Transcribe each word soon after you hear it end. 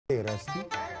راستی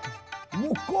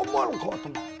مکمل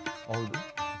ختم او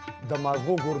د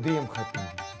ماغو ګردې هم ختم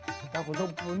دي دا خو زه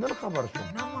نن خبر شوم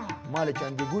ما له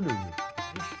چندې ګل وویل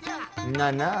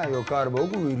نه نه یو کار به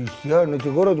وکړو رښتیا نو چې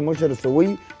ګوره مشر څه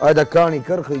وایي د کاڼي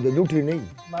کرښې د لوټې نه وي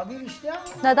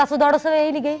دا تاسو دواړو څه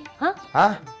ویلي گئ ها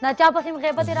دا چا پسې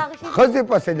غیبت یې راغی ښځې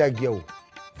پسې لګیا وو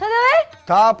څه دی وایي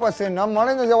تا پسې نه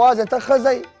مړی نو یوازې ته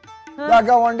ښځی دا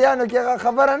ګاونډیانو کې هغه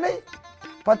خبره نه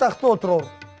پتختو ترور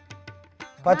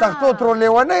پتختو ترور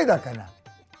لیونی ده که نه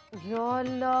یا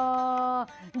الله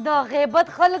دا غیبت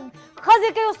خلک ښځې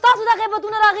کوي ستاسو دا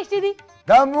غیبتونه راغېشتي دي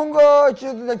دا مونږ چې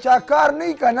د چا کار نه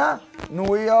وي که نه نو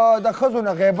د ښځو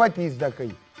نه غیبت یې زده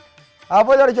کوي او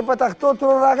بل چې پتختو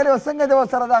ترور راغلی وه څنګه دی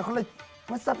ورسره دا خوله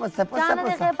پسه پسه پسه چا نه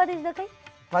دی غیبت یې زده کوي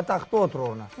پتختو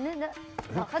ترور نه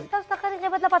ښځې تاسو ته ښځې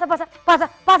غیبت له پاسه پاسه پاسه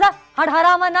پاسه هډ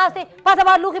حرامه ناست دی پاسه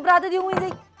باید لوښي پراته دي وایي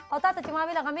دی او تا ته چې ما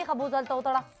ویله غمیخه بوز هلته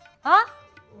وتړه ها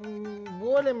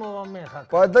بولې مو میخه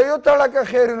په ده یو تړه که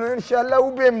خیر نو انشاءالله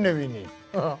وبې هم نه ویني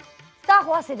ستا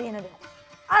خو هسې دی نه دی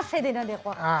هسې دی نه دی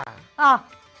خوښ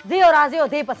ځې او راځې او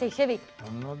دې پسې شوي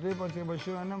نو دې پسې به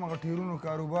شوی نه مګر ټیرونو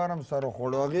کاروبار هم سره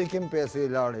خوړو هغې کې هم پیسې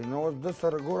لاړې نو اوس ده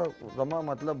سره ګوره زما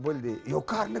مطلب بل دی یو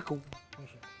کار نه کوو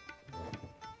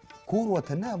کور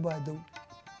ورته نه آبادوو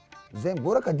زه یم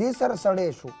ګوره که دې سره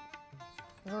سړی شو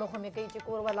زړه خو مې کوي چې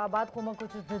کور ول آباد خو مه کړو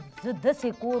چې زه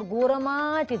داسې کور ګورم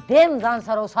چې دیم ځان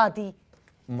سره وساتي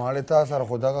ماړې تا سره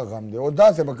خو دغه غم دی او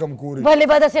داسې به کم کور ولې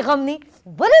به داسې غم ني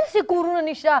ولې داسې کورونه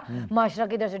نشته معاشره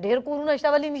کې داسې ډېر کورونه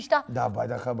شته ولې نشته دا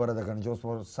باید خبره ده که نه چې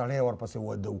اوس سړی ورپسې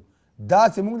ودو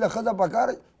داسې مونږ له ښځه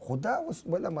پکار خو دا اوس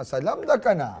بله مسله هم ده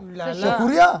که نه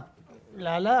شکوریا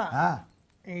لالا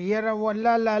یاره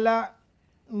والله لالا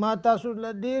ما تاسو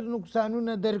له ډېر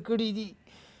نقصانونه درکړي دي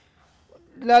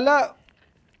لالا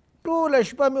ټوله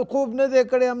شپه مې خوب نه دی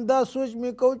کړی همدا سوچ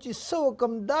مې کوو چې څه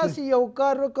وکړم داسې یو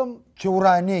کار وکړم چې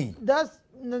ورانې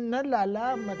نه لالا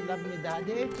مطلب مې دا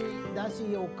دی چې داسې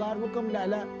یو کار وکړم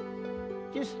لالا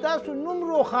چې ستاسو نوم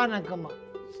روښانه کړمه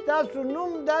ستاسو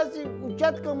نوم داسې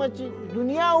اوچت کړمه چې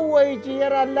دنیا ووایي چې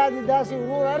یاره الله دې داسې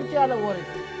ورور هر چاله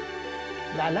ورکړي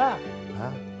لالا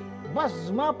بس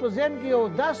زما په ذهن کې یو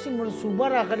داسې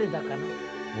منصوبه راغلې ده که نه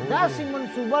داسې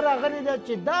منصوبه راغلې ده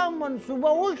چې دا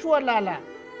منصوبه وشوه لالا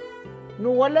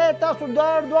نو ولې تاسو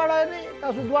دواړه نه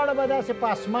تاسو دواړه به داسې په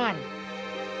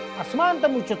اسمان ته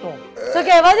موچتو څه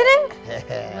کوې وزرنګ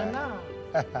نه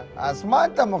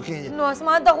اسمان ته مو خیږي نو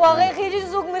اسمان ته خو هغې خیږي چې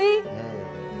څوک مري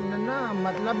نه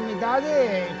مطلب مې دا دی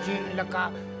چې لکه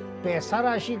پیسه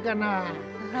راشي که نه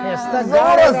ښایسته زه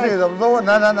ورسېدم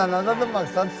نه نه نه نه د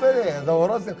مقصد څه دی زه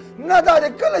ورسېدم نه دا دې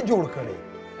کله جوړ کړی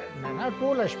نه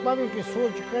ټوله شپه مې پې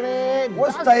سوچ کړی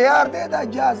اوس تیار دی دا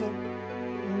جاز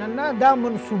نه دا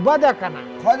منصوبه ده که نه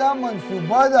ښه دا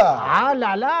منصوبه ده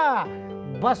لالا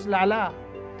بس لالا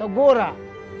ته ګوره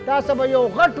تاسو به یو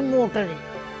غټ موټر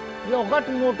یو غټ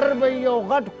موټر به یو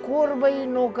غټ کور به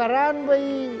نوکران به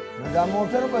نو دا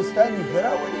موټر به ستا نیکه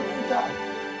راولي مونږ ته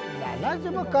لالا زه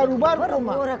به کاروبار کوم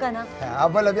ګوره که نه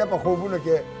بله بیا په خوبونو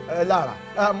کې لاړه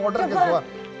موټر کې سوه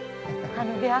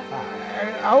نو بیا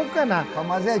او که نه په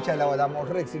مزه یې چلوه دا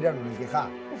موټر اکسیډنټ ونکړي ښه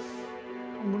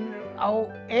او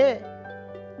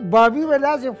بابي به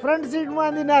داسې فرنټ سیټ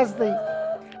باندې ناست دی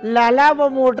لالا به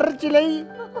موټر چلوي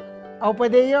او په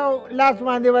دې یو لاس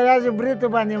باندې به داسې بریتو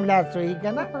باندې هم لاس وهي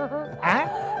که نه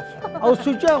او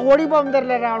سوچه غوړي به هم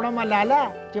درله راوړم لالا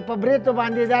چې په بریتو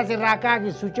باندې داسې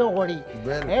راکاږي سوچه غوړي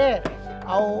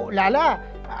او لالا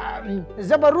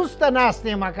زه به وروسته ناست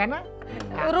یم که نه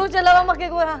رو چلوه مخکې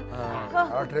ګوره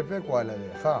ټریفک والا دی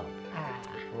ښه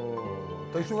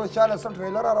ته شو چاله سم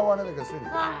ټریلر روانه ده که څه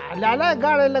دي لالا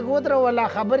ګاډی لږ ودروله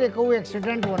خبرې کوو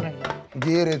اکسیډنټ ونه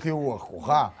ډېرې ترې ووخت خو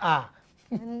ښه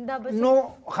نو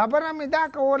خبره مې دا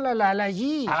کوله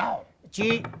لالاجي چې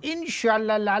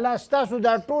انشاءالله لالا ستاسو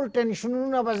دا ټول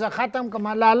ټینشنونه به زه ختم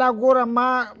کړم لالا ګوره ما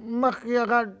مخکې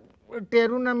هغه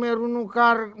ټیرونه میرونو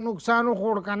کار نقصان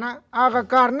وخوړ که نه هغه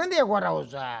کار نه دی غوره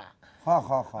اوس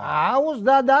اوس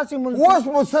دا داسې اوس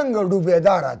مو څنګه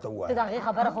ډوبېدا راته ووایه د هغې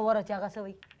خبره خو وره چې هغه څه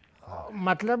وایي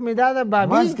مطلب مې دا ده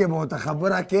بابي منځ کې به ورته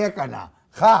خبره کې که نه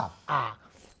ښه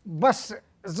بس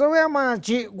زه وایم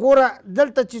چې ګوره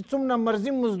دلته چې څومره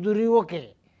مرضي مزدوري وکړې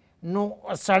نو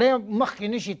سړی مخکې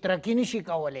نشي ترقي نشي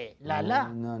کولی لالا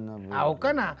او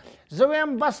که نه زه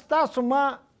وایم بس تاسو ما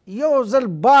یو ځل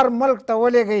بار ملک ته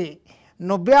ولېږئ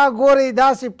نو بیا ګورئ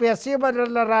داسې پیسې به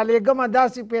درله رالېږمه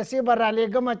داسې پیسې به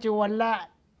رالېږمه چې والله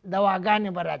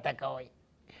دواګانې به راته کوئ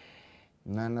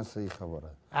نه نه صحیح خبره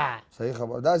صحیح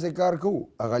خبره داسې کار کوو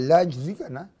هغه لاج ځي که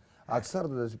نه اکثر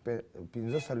د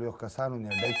 15 کسانو نه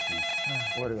ډک وي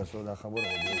ورګه سو دا خبره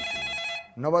وکړي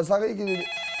نو بس هغې کې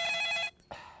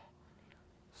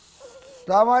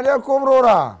السلام علیکم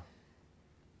رورا.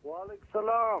 وعلیکم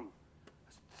السلام.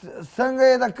 څنګه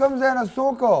یې د کوم ځای نه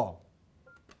څوک و؟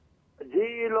 جی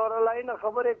لورلای نه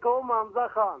خبرې کوم حمزه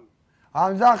خان.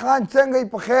 حمزه خان څنګه یې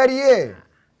په خیر یې؟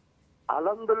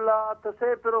 الحمدلله ته څه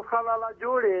فیروز خان لالا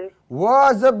جوړې؟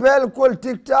 وا زه بالکل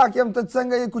ټیک ټاک یم. ته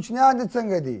څنګه یې؟ کوچنیان دې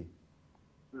څنګه دي؟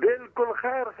 بالکل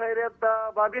خیر خیریت ده.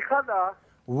 بابي ښه ده؟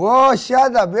 وا ښه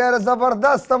ده. ډېره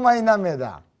زبردسته مهینه مې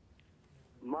ده.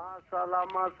 ماشاءالله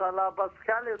ماشاءالله. بس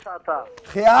خیال یې ساته.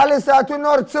 خیال یې ساتو.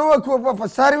 نور څه وکړو؟ په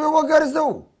سر مې وګرځو؟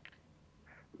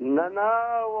 نه نه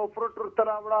فروټ ورته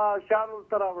راوړه، شان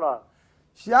ورته راوړه.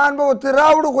 شیان به ورته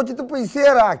راوړو خو چې ته پیسې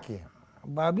راکړې.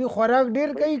 بابي خوراک ډېر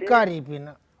کوي کار یې پې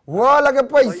نه. وا لږه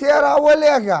پیسې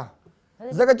راولېږه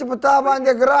ځکه چې په تا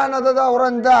باندې ګرانه ده دا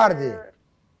ورندار دی.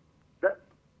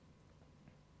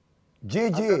 جی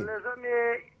جی لازم یې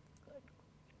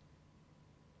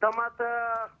ته ماته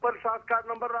خپل شاهد کارت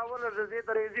نمبر راولېږه، زه یې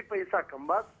ته ریزي پیسه کړم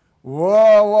بس.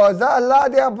 وا وا زه الله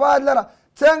دې آباد لره.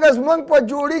 څنګه زمونږ په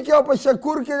جوړي کې او په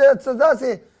شکور کې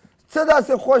څه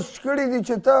داسې خوش کړي دي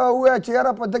چې ته ووایه چې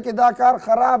یاره په ده کې دا کار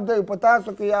خراب دی په تاسو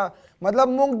کې، یا مطلب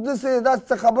مونږ داسې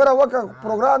څه خبره وکړه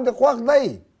پروګرام دې خوښ دی؟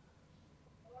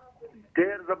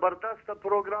 ډېر زبردست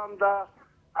پروګرام ده.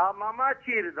 ماما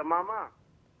چیرې ده؟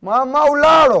 ماما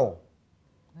ولاړو.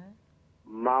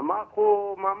 ماما خو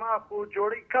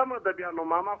جوړی کمه ده بیا، نو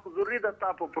ماما خو ضروري ده تا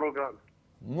په پروګرام.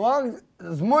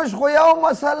 زموږ خو یو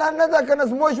مسله نه ده که نه،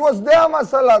 زموږ اوس دا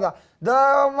مسله ده. د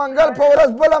منګل په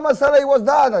ورځ بله مسله یې اوس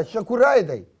دا ده شکورای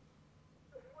دی.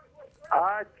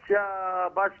 اچھا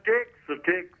بس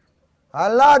ټیکس.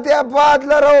 الله دې آباد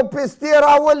لره او پستې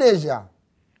راولېږه.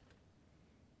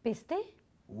 پستې؟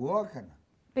 و که نه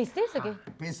پستې څه کوي؟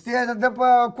 پستې د ده په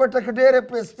کوټه کې ډېرې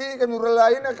پستې که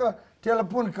نورالایي نه که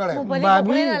ټلیفون کړی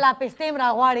بابي لا پستې هم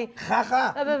راغواړي. ښه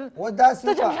و داسې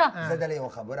زه دله یوه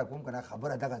خبره کوم که نه،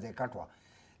 خبره دغه ځای کټ وه.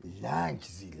 لانچ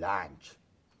ځي لانچ،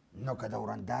 نو که د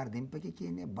ورندار دې هم پکې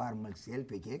کښېنې، بارمل سیل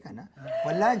پکې که نه،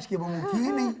 په لانچ کې به مو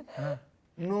کښېنئ.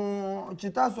 نو چې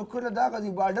تاسو کله دغه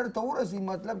ځي بارډر ته ورسئ،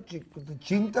 مطلب چې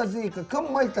چین ته ځئ که کوم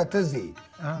ملک ته ته ځئ،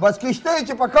 بس کښتۍ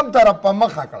چې په کوم طرف په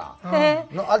مخه کړه،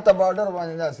 نو هلته بارډر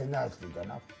باندې داسې ناست دي که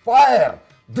نه، فایر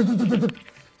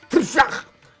ترشخ،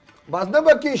 بس نه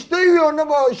به کښتۍ وي او نه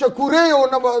به شکورې او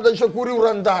نه به د شکوري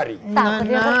ورنداري.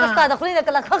 ستا د خولې نه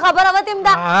کله ښه خبره وتې م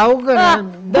ده. او که نه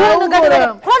دا وګوره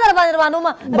خوا در باندې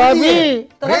روانومه بابي.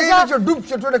 پرېږده چې ډوب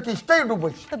شي ټوله کښتۍ ډوبه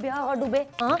شي. ته بیا هغه ډوبې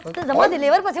ته زما د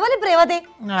لیور پسې ولې پرېوتې؟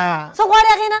 څه غواړې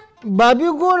هغې نه؟ بابي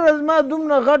ګوره زما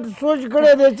دومره غټ سوچ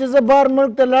کړی دی چې زه بهر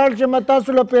ملک ته لاړ شم، تاسو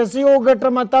له پیسې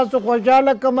وګټم، تاسو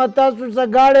خوشحاله کړم، تاسو څه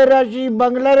ګاډی راشي،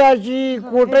 بنګله راشي،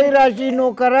 کوټۍ راشي،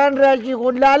 نوکران راشي، خو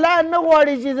لالا نه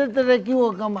غواړي چې زه ترقي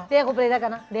وکړم. دی خو پرېږده که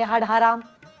نه، دی هډ حرام.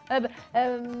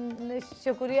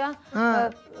 شکریه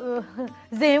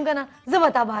زه یم که نه، زه به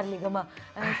تا بهر لېږم.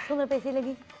 څومره پیسې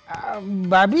لګي؟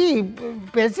 بابي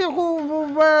پیسې خو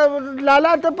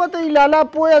لالا ته پته وي، لالا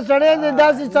پوهه سړی دی،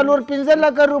 داسې 4-5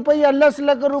 لکه روپۍ یا 10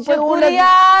 لکه روپۍ ولګي.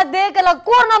 شکریه دی کله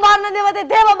کور نه بهر نه دی وتی،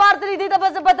 دی به بهر تللی، دی ته به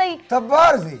څه پته وي. ته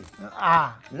بهر ځې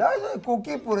لاړ ځې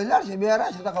کوکې پورې لاړ شي، بیا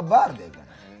راشه دغه بهر دی که نه.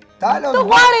 ته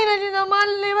غواړې نه چې زما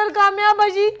لیور کامیابه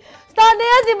شي، ستا دی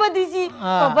هسې بدي شي،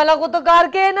 خپله خو ته کار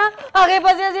کوې نه، هغې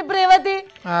پسې هسې پرېوتې.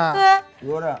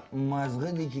 ګوره مازغه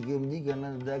دي چې کوم دي که نه،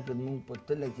 دا که موږ په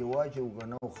تله کې واچوو که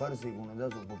نه او خرڅ یې کړو نو دا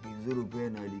خو په 5 روپۍ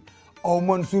نه اړي او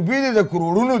منصوبې دي د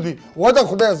کروړونو دي. و د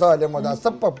خدای ظالمه دا څه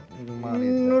په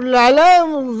نو لالا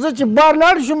زه چې بار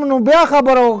لاړ شم نو بیا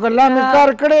خبره وکړه، لا مې کار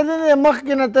کړی دی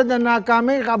مخکې نه ته د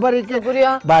ناکامۍ خبرې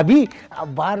کوې. بابي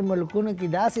بار ملکونو کې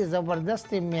داسې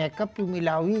زبردست میک اپ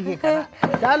میلاویږي که نه،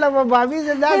 دا له به بابي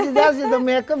زه داسې د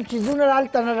میک اپ چیزونه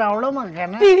هلته نه راوړم که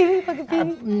نه.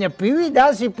 پیوي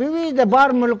داسې پیوي د بار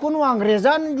ملکونو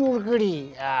انګریزانو جوړ کړي.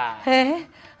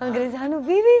 انګریزانو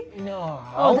بیوي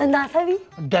او دنداسه وي؟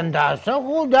 دنداسه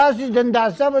خو داسې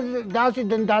دنداسه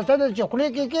د چې خولې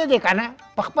کې کېدې که نه،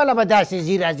 په خپله به داسې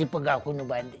ځي راځي په ګاښونو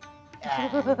باندې.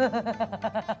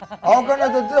 او که نه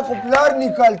د ده خو پلار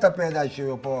نیکه هلته پیدا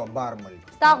شوی په بار ملک.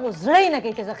 ستا خو زړه یې نه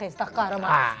کوي چې زه ښایسته ښکارم،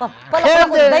 خپله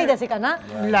خو دی داسې که نه.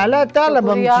 لالا تاله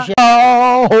به م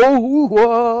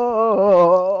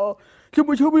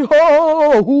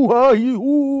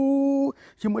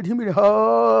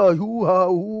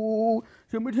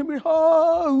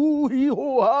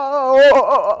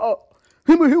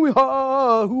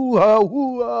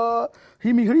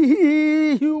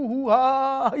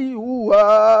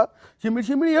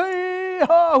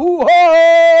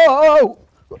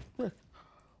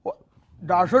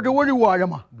دا څه دې ولې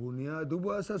ووایم بنیاد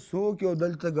وباسه څوک یو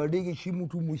دلته ګډېږي شي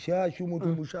موټو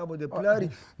موشا به د پلاري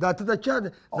دا ته د چا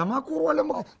زما کور والا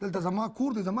مخ دلته زما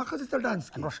کور دی زما ښځې ته ډانس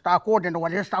کوي نو ستا کور دی نو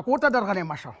ولې ستا کور ته درغلی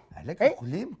مشه هلکه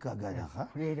خولې م کږه ده ښه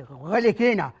غلې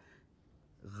کښېنه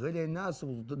غلی ناست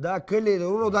دا کلی دی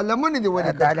ورو دا لمنې دي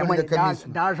ولې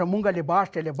دا زمونږ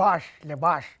لباس دی لباس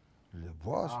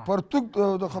لباس پرتوک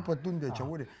دغه پتلون دی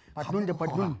چولې پتلون دی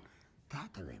پتلون تا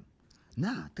ته وایم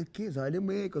نه ته کې ظالم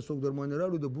یې که څوک در باندې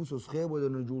راړو د بوس سخی به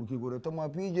درنه جوړ کړي ګوره ته ما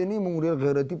پېژنې موږ ډېر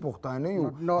غیرتي پښتانه یو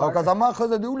او که زما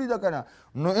ښځه دې ولیده که نه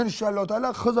نو انشاءالله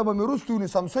تعالی ښځه به مې وروسته ونی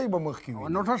سمسۍ به مخکې وي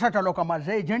نو څه چلو کومه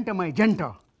زه ایجنټ یم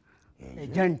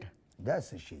ایجنټ دا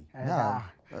څه شی نه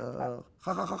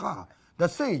ښه دا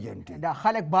څه ایجنټ دا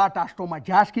خلک با تاسو ما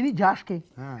جاز کې نه جاز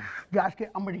کې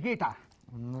امریکې ته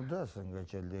نو دا څنګه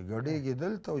چل دی ګډېږي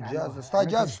دلته او جاز ستا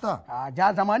جاز شته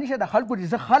جاز زماني شه د خلکو دي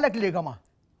زه خلک لېږم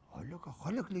لکه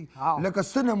خلک لېږي لکه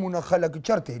څه نمونه خلک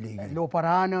چېرته یې لېږي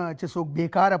لوپران چې څوک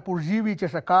بیکاره پرزي وي چې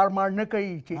څه کار مار نه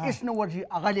کوي چې هېڅ نه ورځي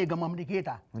هغه لېږم امریکې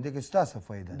ته نو دې کې ستا څه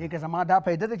فایده دې کې زما دا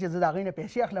فایده ده چې زه د هغې نه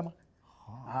پیسې اخلم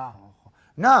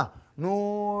نه نو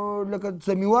لکه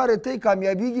زمیوار ته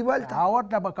کامیابیږي بالته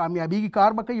ورته به کامیابیږي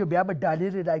کار به کوي بیا به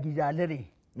ډالرې راځي ډالرې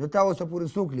نو تا اوسه پورې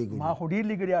څوک لېږي ما خو ډېر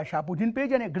لېږلي شاپودین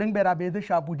پېژنې ګړنګ به رابېده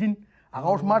شاپودین هغه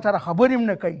اوس ما سره خبرې هم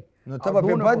نه کوي نو ته به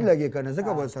پرې بد لګې که نه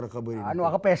ځکه به سره خبرې نو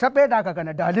هغه پیسه پیدا کړه که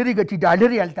نه ډالرې ګټي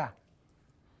ډالرې هلته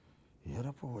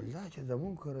یاره په والله چې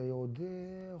زمونږ کره یو دی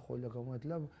خو لکه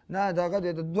مطلب نه دغه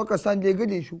دی دوه کسان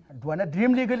لېږلی شو دوه نه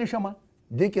درېم لېږلی شم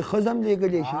دې کې ښځه هم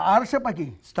لېږلی شي هر څه پکې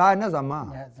ستا نه زما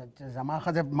زما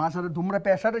ښځه ما سره دومره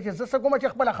پیسه ده چې زه څه کومه چې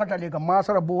خپله خټه لېږم ما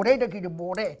سره بورې ډکې دي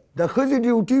بورې د ښځې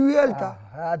ډیوټي وي هلته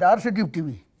د هر څه ډیوټي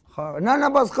وي نه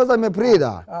بس ښځه مې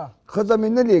پرېږده ښځه مې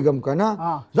نه لېږم که نه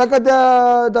ځکه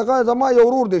دغه زما یو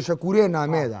ورور دی شکورې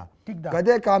نامې ده که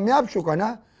دی کامیاب شو که نه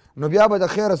نو بیا به د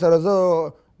خیره سره زه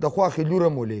د خواښې لوره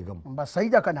مو لېږم بس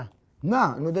صحیح ده که نه نه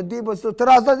نو د دې بس ته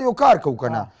راځه یو کار کوو که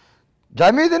نه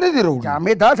جامې دې نه دي راوړي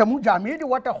جامې دا زموږ جامې دي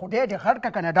وټه خدای دې خر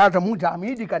که نه دا زموږ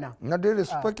جامې دي که نه نه ډېرې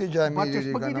سپکې جامې دي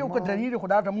سپکې دي او که درنې دي خو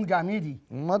دا زموږ جامې دي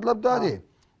مطلب دا دی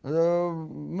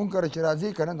مونږ کره چې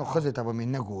راځي که نه نو ښځې ته به مې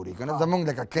نه ګوري که نه زمونږ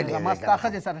لکه کلی زما ستا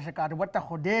ښځې سره ښه کار وټه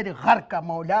خدای دې غرق که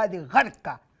مولا دې غرق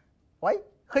که وایي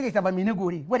ښځې ته به مې نه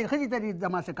ګوري ولې ښځې ته دې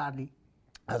زما څه کار دی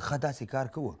ښه داسې کار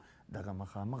کوه دغه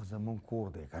مخامخ زمونږ کور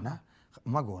دی که نه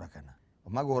مه ګوره که نه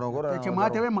مه ګوره چې ما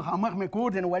ته وایې مخامخ مې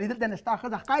کور دی نو ولې دلته نه ستا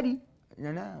ښځه ښکاري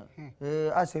نه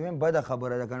هسې وایم بده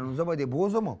خبره ده که نو زه به دې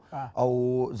بوځم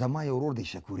او زما یو ورور دی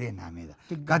شکورې نامې ده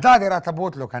که دا دې راته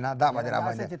بوتلو که نه دا به دې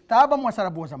راباندې تا به م ورسره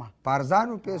بوځم په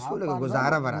ارزانو پیسو لږه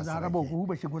ګزاره به ګزاره به وکړو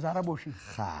به شي ګزاره به وشي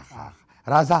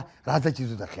راځه چې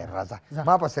زو د خیر راځه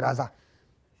ما پسې راځه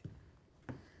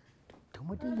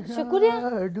شکریه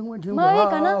ما وی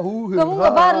کنه که مونږ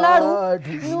بار لاړو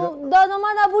نو دا زما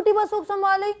دا بوټي به څوک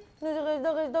سنبھالي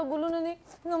غېږده ګلونه دي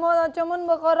زما دا چمن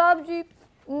به خراب شي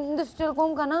داسې چل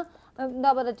کوم که نه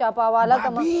دا به د چاپاواله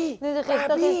کړمه داسې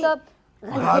ښایسته ښایسته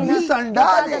بابي سنډا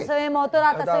دی درته ویم او ته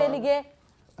راته څه ویلې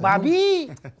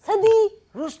بابي څه دي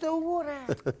رسته وګوره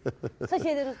څه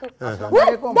شی دی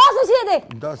رستو دا څه شی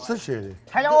دی دا څه شی دی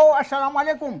هلو السلام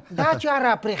علیکم دا چا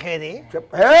را پرېښی دی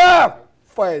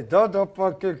فایده د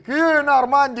پکې کېن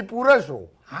ارمان دې پوره شو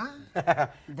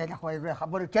دله خو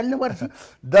خبرو چل نه ورځي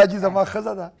دا چې زما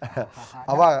ښځه ده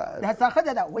دا ستا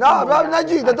ښځه ده نه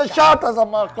جي د شاته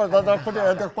زما ښځه ده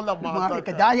خدای دې خپله ماته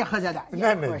که دا یې ښځه ده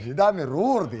نه جي دا مې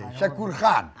رور دی شکور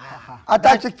خان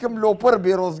اتا چې کوم لوپر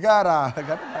بېروزګاره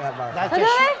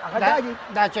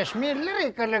دا چشمې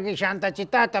لرې که لږې شانته چې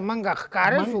تا ته موږ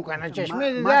ښکاره شو که نه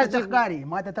چشمې ما ته ښکاري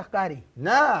ما ته ښکاري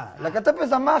نه لکه ته پې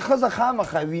زما ښځه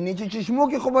خامخا وینې چې چشمو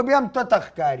کې خو به بیا هم ته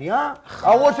ښکاري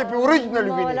او اوس یې پې اوریجنل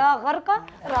وینې مولا غرقه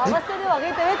راوسته دی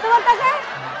هغې ته وې ته ورته شی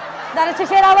دا څه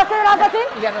شی راوسته دی راپسې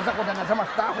یاره زه خو د نظمه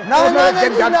ستا نه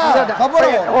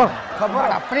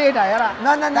خبره پرېږده یاره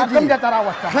نه کوم ځای ته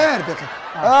راوسته خیر دی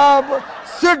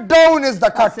sit down is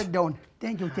the cut sit down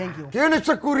thank you کېنه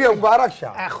شکوریه مبارک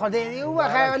شه خدای دې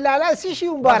وبخښه لالا څه شي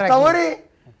مبارک بختورې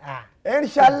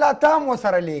انشاءالله تا هم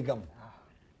ورسره لیږم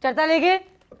چېرته لیږې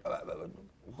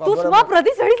تو زما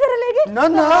پردي سړي سره لیږې نه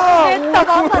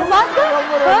تباه برباد کړ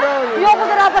یو خو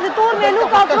د راپسې تور میلو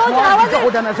کاکروچ راوځي خو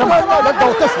د نظمه دلته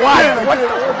ورته سوال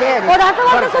خو دا ته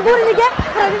ورته څه ګورې لیږې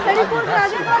پردي سړي کور ته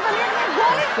راځي ته ورته لیږې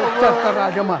چېرته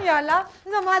راځمه یا الله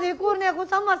زما دې کور نه خو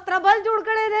سم استربل جوړ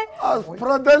کړی دی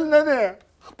پردل نه دی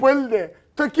خپل دی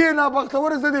ته کېنه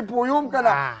بختوره زه دې پویم که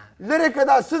نه لرې که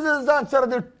دا څه ځان سره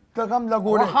دې تغم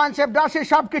لګولی خان صاحب داسې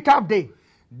حساب کتاب دی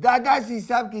دا داسې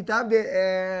حساب کتاب دی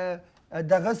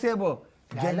دغه صاحب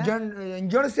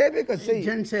انجن صاحب یې که څه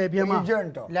انجن صاحب یم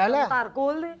ایجنټ لالا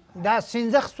کارکول دی دا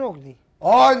سنځخ څوک دی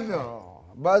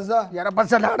بس ځه. یاره بس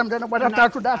زه لاړم دی نو بله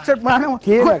تاسو دا څه مانه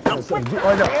کېنه که سبزي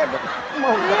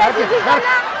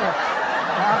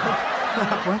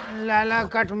لالا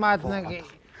کټ مات نه کې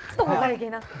تو غړ کې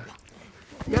نه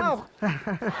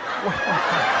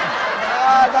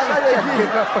دغه دی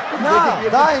نه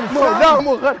دا انسان مولا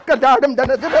مو غر که لاړم دی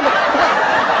نه زه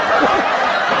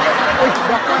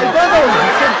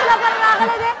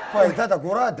پیدا ده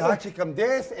ګوره دا چې کوم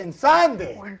دی انسان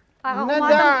دی هغه ما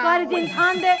ته ښکاري چې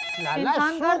انسان دی لالا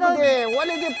انسان څوک دی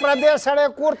ولې دې پردی سړی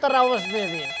کور ته راوستی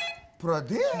دی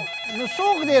پردی نو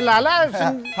څوک دی لالا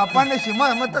خفه نه شي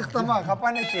مه تخته مه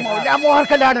خفه نه شي مولا مو غر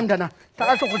که لاړم دی نه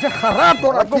تاسو خو زه خراب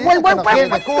دور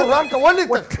کور رانکه ولې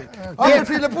تخته هغه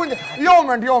ټلیفون دی یو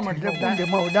منټ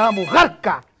مولا مو غر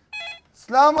که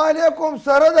سلام علیکم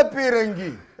سره د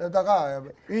پیرنګي دغه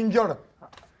انجړ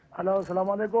هلو السلام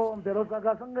علیکم پیروز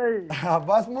کاکا څنګه یې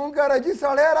بس مونږ راځي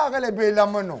سړی راغلی بې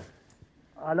لمنو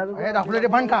دا خوله دې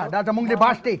بند کړه دا زموږ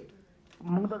لباس دی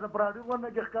موږ ته د پراډیو غونډه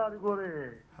کې ښکاري ګورې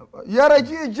یاره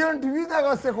چې ایجنټ وي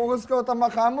دغسې خو اوس که ورته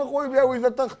مخامخ وي بیا وایي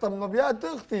زه تښتم نو بیا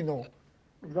تښتي نو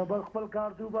زه به خپل کار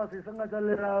دی وباسې څنګه چل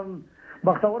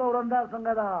بختوره ورندار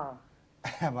څنګه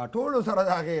ده ټولو سره د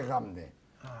هغې غم دی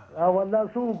والله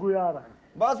څه وکړو یاره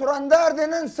بس ورندار دی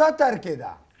نن ستر کې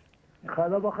ده ښه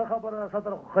ده به ښه خبره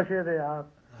ستر خو ښه شی دی یار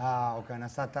او که نه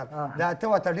ستر دا ته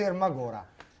ورته ډېر مه ګوره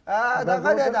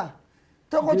دغه دی ده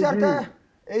ته خو چېرته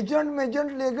ایجنټ میجنټ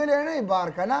لېږلی نه یې بار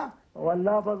که نه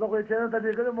والله به زه خو یې چې نه ته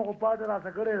لېږلی مو خو پاټې راته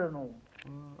کړی ده نو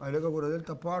هلکه ګوره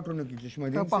دلته پاټونه کې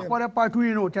چشمدین په خپله پاټو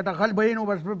یې نو چې د غل به یې نو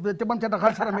بس ته به هم چې د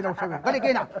غل سره مېلاو شوی غلې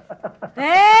کښېنه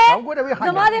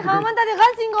زما دې خاوند ته دې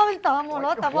غل څنګه وویل ته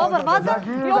مولا تباه برباد کړ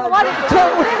یو زما دې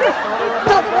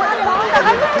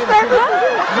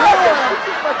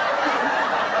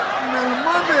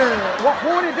مېلمه دی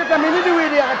وخورې دې ته مې نه دي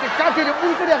ویلي هغه چې چا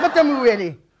تېلفون کړي هغه ته مې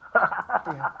ویلي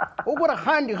وګوره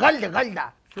خاندي غل دی غل ده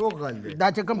څوک غل دی دا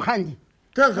چې کوم خاندي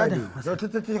ته غلي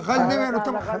ته غل نه وې نو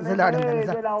ته زه لاړم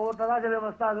ورته راشه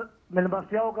مېلمستا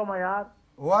مېلمستیا وکړم یار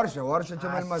ورشه چې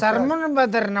مېلمستیا سرمن به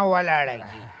درنه ولاړه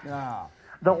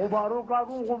د غبارو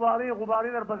کاږو غبارې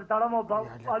در پسې تړم او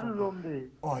الوزوم دی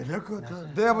هلکه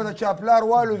دی به د چاپلار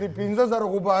والوځي 15,000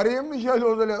 غبارې هم نشي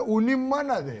الوزلی اونیم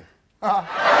منه دی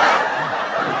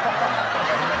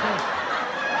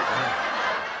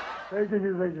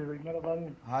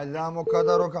الله مو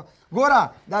قدر وکړه ګوره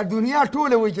دا دنیا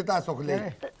ټوله وایي چې تاسو خولې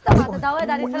ته ماته دا وایې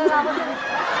دا دې سره راوستلې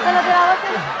کله دې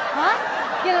راوستلې ها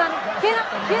کېنه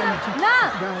نه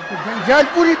جنجال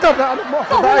پوری ته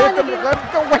خدای ته غر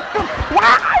ته وټم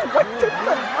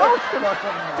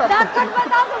دا کټ به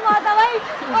تاسو ماته وایي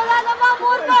او دا زما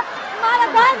مور به ماله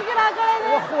داس کې راکړی دی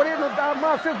وخورې نو دا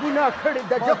ما څه ګناه کړې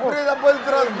ده پرېږده بل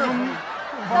طرف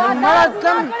مړه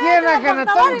تم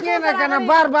کېنه که نه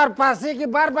بار پاسې کې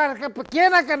بار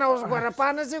کېنه که نه اوس ګوره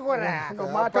پانسې ګوره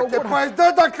پکې پیدا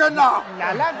ده که نه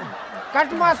لالا کټ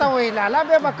ماته وایي لالا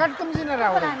بیا به کټ کوم ځای نه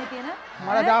راوړي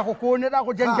مړه دا خو کور نه دا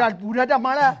خو جنجال پوره ده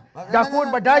مړه دا کور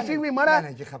به داسې وي مړه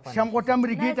شمغوټ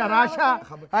امریکې ته راشه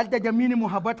هلته د مینې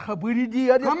محبت خبرې دي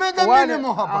کومې د مینې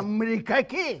محبت امریکا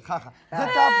کې زه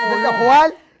تا خوال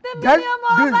د مینې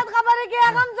محبت خبرې کې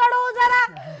هغه هم زړو سره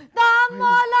دا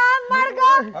مولا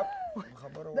مرګه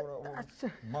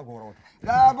مه ګوره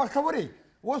دا بختورې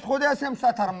اوس خو داسې هم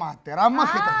ستر مات دی را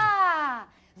مخې ته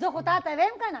زه خو تا ته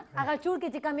ویم که نه هغه چوړ کې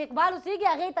چې کوم اقبال اوسېږي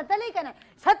هغې ته تللی که نه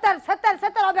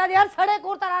 70 او بیا دې هر سړی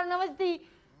کور ته راننوځي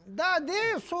دا دې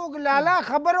څوک لالا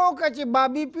خبره وکړه چې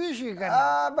بابي پوه شي که نه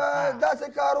داسې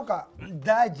کار وکړه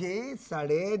دا چې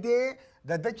سړی دی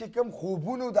د ده چې کوم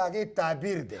خوبونو د هغې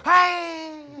تعبیر دی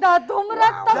دا دومره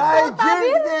دا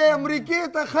ایجنټ دی امریکې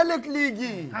ته خلک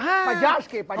لیږي پجاش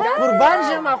کې قربان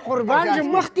شم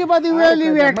مخکې به دې ویلي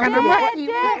وې که نه مخکې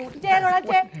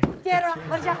چیروړه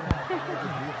ورشه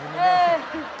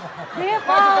دې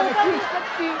خوا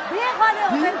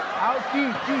او ټي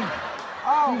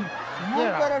مونږ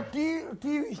کره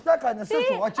ټي وي شته که نه څه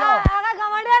شو اچھا هغه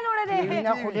ګاونډیان وړی دی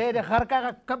نه خو ډېر خر کا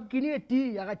هغه کب کې نه ټي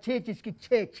هغه چھ چسکي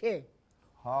چھ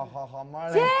ها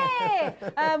ماړه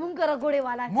مونږ کره ګوړې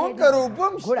والا مونږ کره اوبه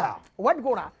هم شته وټ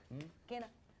ګوړه کېنه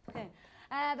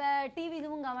ټي وي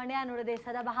زمونږ ګاونډیان وړی دی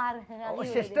سدا بهار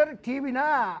سسټر ټي وي نه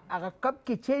هغه کب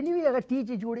کې چھ نه وي هغه ټي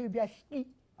چې جوړې بیا شي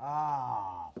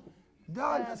دا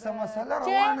څه مسله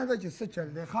روانه ده چې څه چل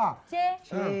دی ښه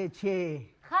چھ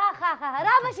ها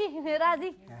را بشي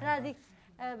راځي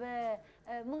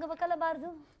مونږ به کله بار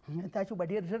ځو تاسو به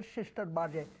ډېر ژر سسټر بار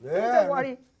دی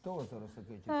غواړي ته ورسره څه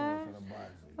کوې چې ته ورسره بار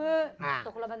ځې ته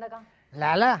خوله بنده کړه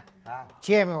لالا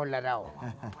چې مې ولله راو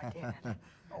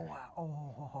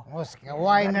اوس که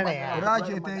وای نه دی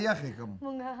راځي ته یخې کوم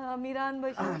مونږ امیران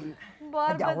بشو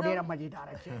بار دا بدو ډېره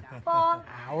مزیداره چې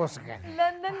اوس که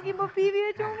لندن کې به پی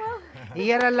وی چوما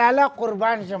یاره لالا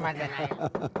قربان شم دنه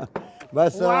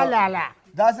بس وا لالا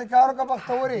داسې کار وکړه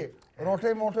پښتوري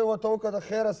روټۍ موټۍ ورته وکړه د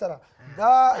خیره سره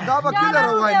دا به کله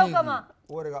روانېږي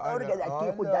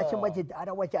ورګه خو داسې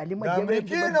مزیداره وه چې علي د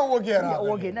امریکې نه وږې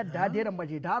راغلی وږې نه دا ډېره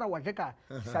مزیداره وه ځکه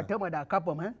سټمه دا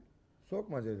کپم څوک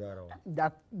مزېداره وه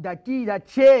دا ټي دا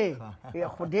چې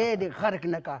خدای دې غرق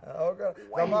نه کا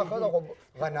زما ښځه خو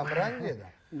غنمرنګې ده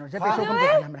نو زه پې څوکم د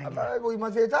غنمرنګ وایي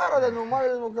مزېداره ده نو ما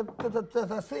ته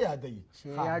څه یادوي چې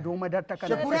یادومه درته که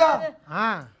شکوریا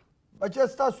ها بچه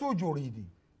ستا څو جوړې دي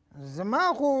زما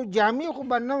خو جامې خو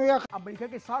به نه وي امریکا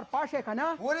کې سار پاشه که نه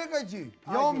ورېږه چې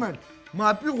یو منټ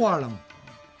معافي غواړم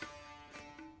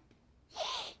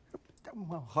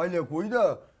خلک وایي د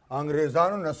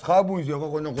انګریزانو نسخه بویځي هغه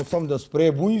خو نه خو سم د سپری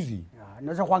بویځي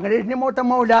نو زه خو انګریز نه موته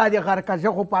مولا دې غرقه زه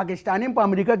خو پاکستان یم په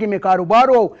امریکا کې مې کاروبار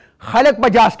او خلک په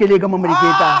جاز کې لېږم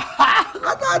امریکې ته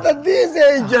دا د دې ځای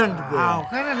ایجنټ دی او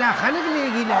کنه لا خلک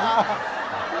لېږي لالا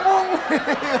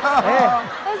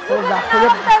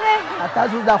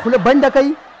تاسو دا خوله بنده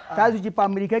کوي تاسو چې په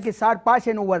امریکا کې سار پاسې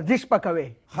نو ورزش به کوئ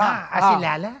اصل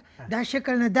لالا دا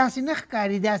شکل نه داسې نه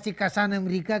ښکاري داسې کسان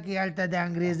امریکا کې هلته د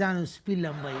انګریزانو سپي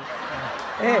لمبوي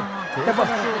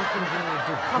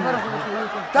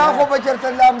تا خو به چېرته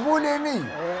لامبولې نه یي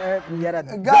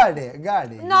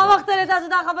ګاډې ناوخته دی تاسو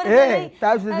دا خبرې کوئ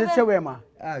تاسو زه څه وایم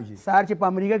سهار چې په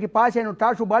امریکا کې پاسې نو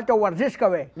تاسو به هلته ورزش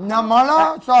کوئ نه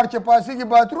مړه سهار چې پاسېږي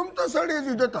باتروم ته سړی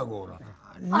ځي دته ګوره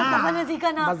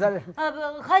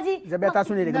زه بیا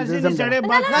تاسو نه لېږم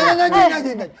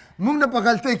موږ نه په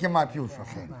غلطۍ کې معافي وشو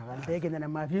غلطۍ کې نه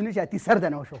معافي نه شي اتي سر د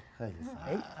نه وشو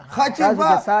ښه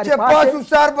چې پاسو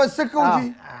سهار به څه کوو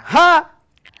جي ها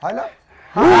هله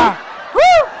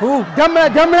دمړه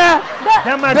دمړه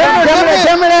ولې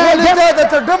دا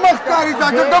درته ډمه ښکاري دا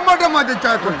چې ډمه دې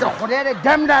چا کړ خدای دې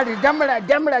دمړه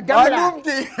معلوم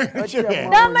دی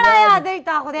دمړه یادوي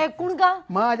تا خدای کوڼ کا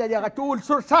ما د دغه ټول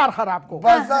سار خراب کو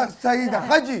بس دا صحیح ده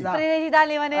ښه جي پرېږدي دا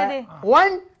لیونی دی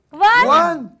 1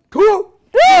 2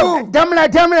 دمړه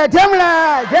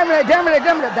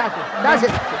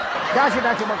داسې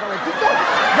مه کوئ ټیک ده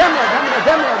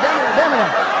دمړه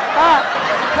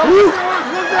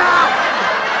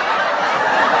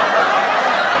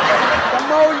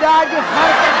مولا دې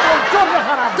خر ته ټول څوک نه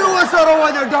خراب ته ورسره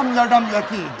ونه ډمله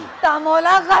کېږي تا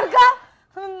مولا غر کا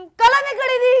کله مې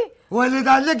کړې دي ولې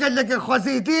دا لږه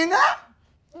خوځېدې نه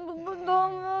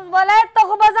ولایت ته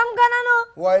خو به ځم که نه نو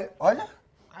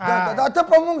دا ته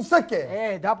په مونږ څه کې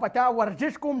دا پتا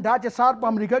ورزش کوم دا چې سار په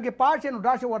امریکا کې پاس نو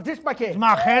داسې ورزش پکې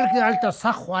زما خیال کې هلته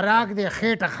سخت خوراک دی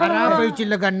خېټه خراب وي چې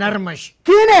لږه نرمه شي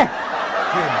کینې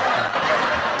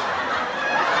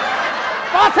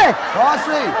پاسې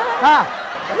ها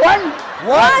 1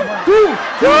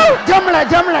 2 جمله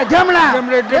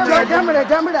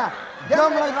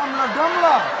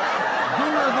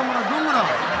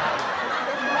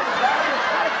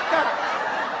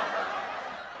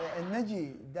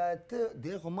نجي دا ته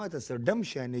دی خو ماته څه ډم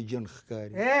شانې جن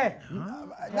ښکاري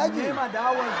نجي دا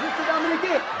ورزش د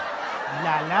امریکې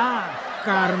لالا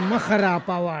کار مه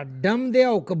خرابوه ډم دی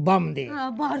او که بم دی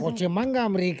خو چې موږ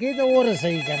امریکې ته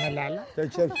ورسوي که نه لالا ته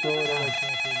چپ شو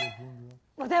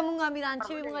خدای مونږ امیران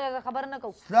شوي مونږ خبر نه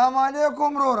کوو السلام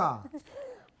علیکم رورا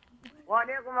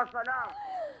وعلیکم السلام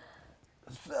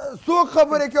څوک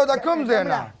خبرې کوي د کوم ځای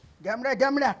نه جمله د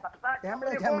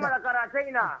کراچۍ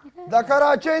نه د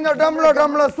کراچۍ نه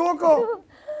ډمله څوک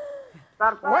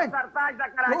سرتاج د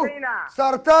کراچۍ نه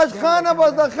سرتاج خانه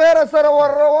بس د خیره سره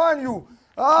ور روان یو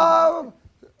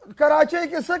کراچۍ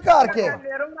کې څه کار کوې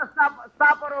ستا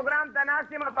پروګرام ته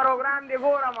ناست یم پروګرام دې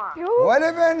ګورم ولې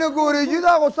به یې نه ګورې جي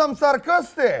دا خو سم سرکس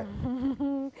دی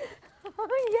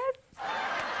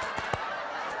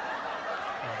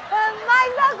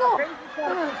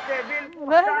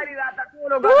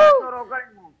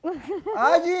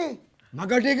حاجي ما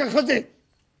ګټېږه ښځې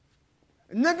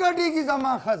نه ګټېږي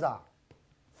زما ښځه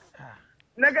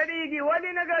نه ګډېږي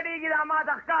ولې نه ګډېږي دا ما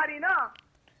ته ښکاري نه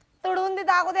تړون دي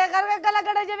تا خدای غر کله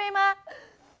ګډه ژبې ما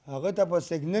هغه ته په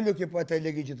سیګنلو کې پته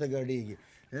لګي چې ته ګډېږي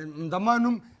زما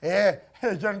نوم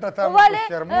ایجنټه ته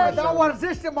دا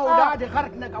ورزش دی مولا دې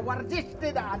غرق نه که ورزش دی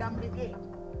د امریکې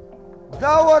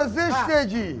دا ورزش دی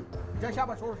جي جا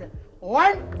شابه شروع شه 1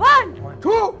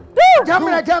 2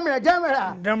 جمله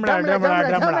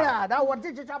دا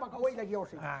ورزش چې شابه کوئ لګي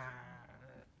اوسئ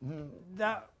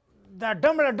دا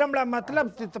ډمړه مطلب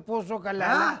څه تپوس وکړه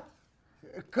لالا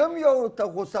کم یو ته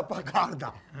غوسه پکار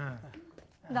ده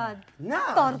دا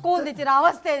تور کول دي چې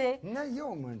راوستی دی نه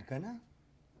یو منټ که نه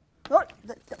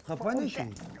خفه نه شي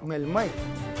مېلمه یې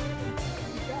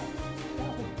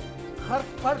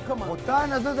خرق کړم خو تا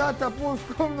نه زه دا تپوس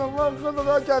کوم نو ما ښځه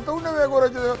دا چاته ونه وی ګوره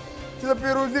چې د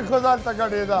پیروزي ښځه هلته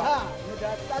ګډېده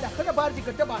دا د ښه نه بار دي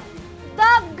که ته بار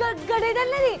دا ګډېدل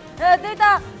نه دي دې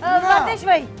ته ورزش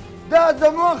وایي دا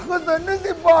زما ښځه نه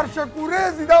دي بار شکورې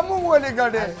ځي دا مونږ ولې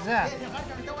ګډې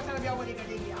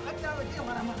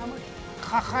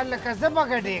خلکه زه به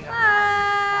ګډېږم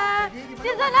چې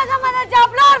زه نه ځم نه چا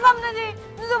پلار به هم نه ځي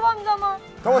زه به هم ځم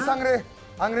ته اوس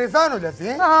انګریزانو له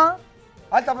ځې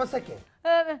هلته به څه کې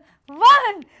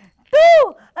 1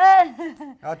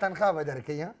 2 او تنخواه به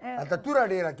درکوي هلته توره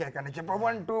ډېره کې که نه چې په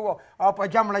 1 2 او په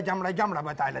جمړه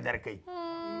به تاله درکوي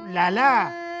لالا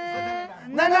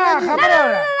نه نه خبره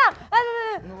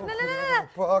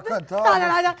وره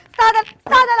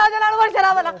ستا د لاجه لاړو ورشه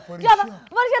راوله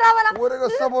ورشه راوله ورګه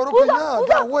صبر وکړه نه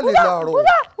دا ولې لاړو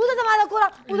اوزه زما د کوره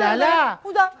لالا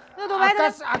اوزه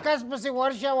عکس پسې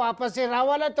ورشه واپسې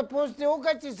راوله ته پوس دې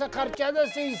وکړه چې څه خرچه ده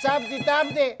څه حساب کتاب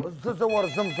دی زه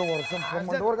ورځم په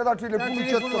منډه ورګه دا ټلیفون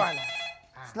چت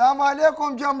السلام علیکم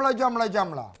جمله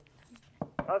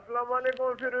السلام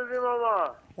علیکم فیروزی ماما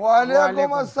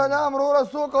وعلیکم السلام وروره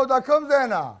څوک او دا کوم ځای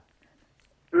نه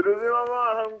فیروزی ماما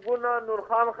همکونه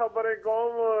نورخان خبرې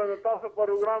کوم تاسو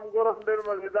پروګرام ګورم ډېر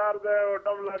مزیدار دی او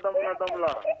ډمله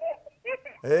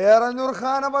یاره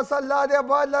نورخانه بس الله دې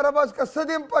آباد لره بس که څه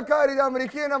دې هم پکار دي د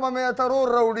امریکې نه به مې ترور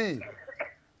راوړي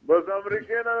بس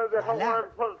امریکې نه د خبر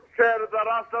شعر ته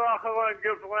راسته وه خبر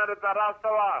ګفټ غوښتنه ته راسته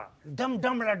وه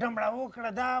ډمړه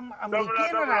وکړه دا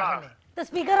امریکې نه راغلی ته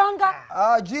سپیکر آن کا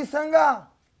جی څنګه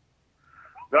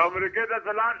د امریکې ته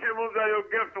څه لاړ شي موږ یو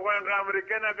ګفټ غواړم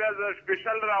امریکې نه بیا زه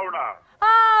سپیشل راوړه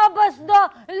بس دا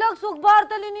لږ څوک بار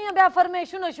تللی نه بیا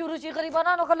فرمیشونه شروع شي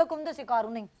غریبانو خلک هم داسې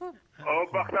کارونه او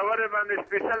بختورې باندې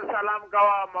سپیشل سلام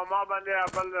کوه ماما باندې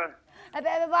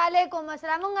بل وعلیکم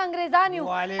السلام مونږ انګریزان یو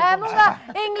مونږ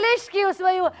انګلیش کې اوس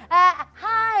وایو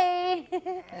هاي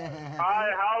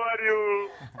هاو آر یو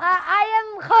آی ایم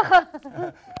خخ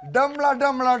ډمله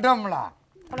ډمله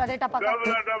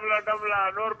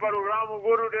نور پروګرام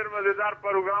وګورو ډېر مزیدار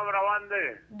پروګرام روان دی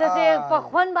داسې په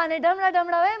خوند باندې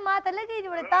ډمله وایي ما ته لګي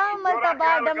جوړې تا ملته با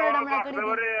ډمله کړي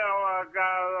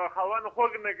خون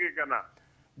خوږ نه کړي که نه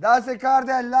داسې کار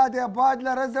دی الله دې آباد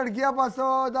لره زړګیا بس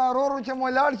دا ورو چې مو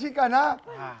لاړ شي که نه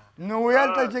نو ویل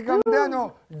ته چې کوم دی نو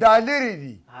ډالرې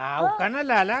دي او که نه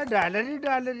لالا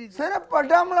ډالري صرف په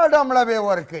ډمله به یې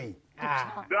ورکوي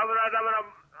ډمله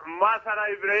ما سره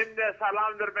ابراهیم دی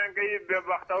سلام در باندې کوي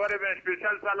بختورې باندې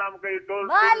سپیشل سلام کوي ټول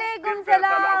وعلیکم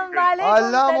سلام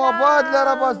الله مو آباد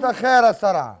لره بس د خیره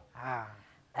سره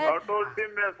او ټول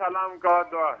ټیم به سلام کوه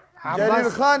دعا جلیل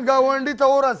خان ګاونډي ته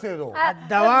ورسېدو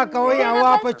دوا کوئ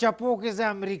هوا په چپو کې زه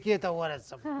امریکې ته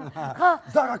ورسم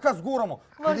زه کس ګورم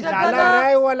لالا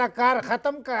رای والا کار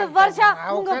ختم کړ ورشه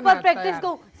موږ پر پریکټیس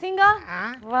کوو څنګه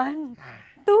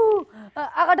 1 2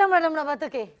 هغه ډمله به ته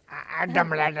کې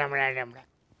ډمړه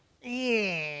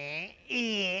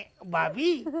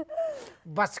بابی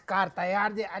بس کار تیار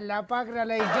دی الله پاک را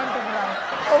ایجنټ کړه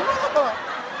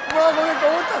ما به ته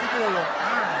وتښتېدو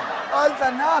هلته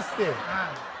ناست دی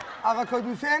هغه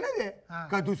کدوسی نه دی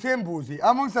کدوسی هم بوځي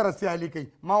موږ سره سیالي کوي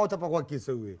ما ورته په غوږ کې څه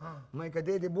وویل ما که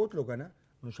دی دې بوتلو که نه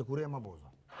نو شکورې مه بوځه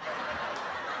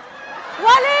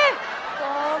ولې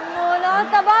مولا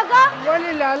تباه کا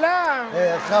ولې لالا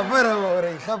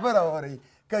خبره واورئ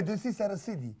کدوسي سره څه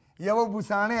دي یوه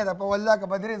بوساڼۍ ده په والله که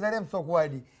په 3 زره هم څوک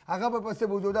والي هغه به پسې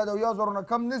بوځو دا د 1000 نه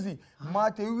کم نه ځي ما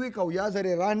ته یې ووایي که 1000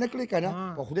 را نه کړې که نه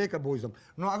په خدای که بوځم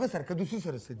نو هغه سره کدوسي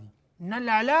سره څه دي نه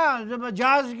لالا زه به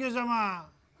جاز کې زما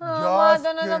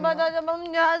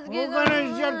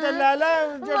چېرته لالا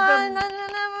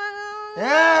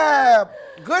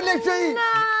غلی شئ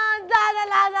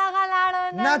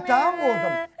نه ته هم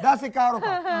بوځم داسې کار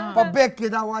وکړه په بیگ کې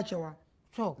دا واچوه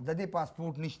څوک د دې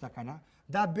پاسپورټ نشته که نه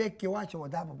دا بیگ کې واچوه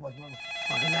دا به په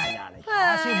غلا لاړئ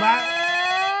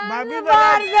بابي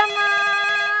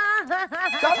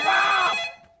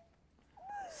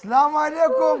السلام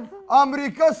علیکم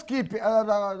امریکا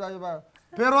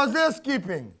پیروزه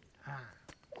سکیپینګ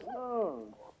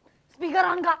سپیکر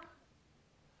آن کا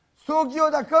څوک یو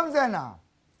د کوم ځای نه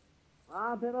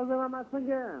فیروزه ماما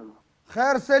څنګه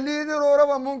خیر سلی دی وروره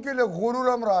به مونږ کې لږ غرور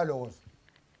هم راغلی اوس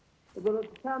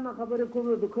بلوچستان نه خبرې کوم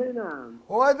د دوکۍ نه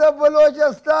و د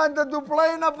بلوچستان د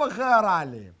دوپړۍ نه په خیر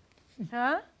راغلی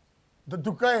د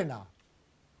دوکۍ نه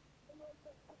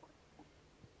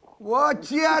و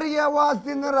چیار یې اواز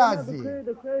دې نه راځي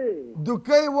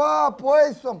دوکۍ و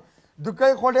پوه شوم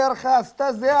دوکۍ خو ډېر ښایسته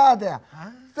ځای دی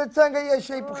ته څنګه یې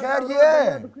شی په خیر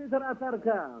یې دوکۍ سره اثر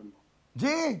کړم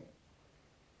جی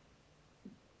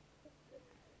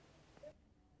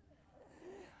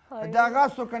دغه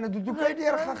څوک نه د دوکۍ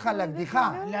ډېر ښه خلک دي ښه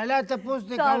لالا تپوس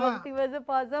دې سهار کوه وختي به زه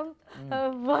پاڅم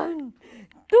 1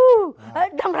 2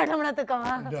 ډمړه ډمړه ته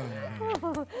کوه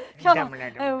شابه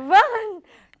 1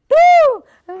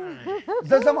 2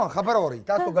 زه زما خبره اورئ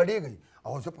تاسو ګډېږئ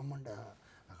او زه په منډه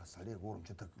هغه سړی ګورم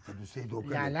چې ته په دوسۍ دوکه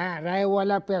لالا رای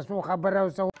والا پیسو خبره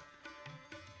اوسه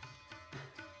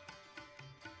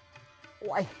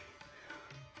وای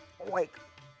وای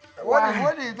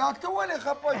ولې دا ته ولې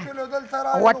خفه شولو دلته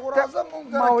راغلو راځه مونږ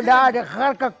مولا د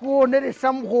خر کا کو نه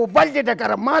سم خو بل دې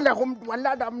ټکر مال هم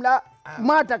والله د املا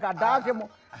ما ټکا داسې مو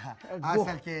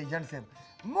اصل کې جن صاحب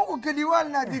موږ کلیوال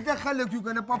نادیده خلک یو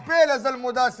کنه په پیله ځل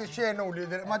مو داسې شی نه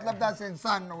ولیدل مطلب داسې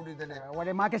انسان نه ولیدلی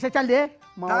ولې ما کې څه چل دی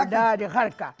مولا د خر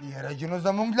کا یاره جنو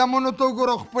زمونږ لمنو ته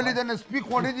وګوره خپلې د نسپي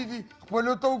خوړلي دي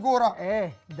خپلو ته وګوره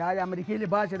دا د امریکې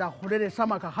لباس دا خوړلې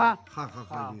سمه که ښه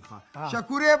ښه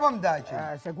شکورې به هم دا چې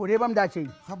شکورې به هم دا چې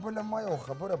ښه بله ما یو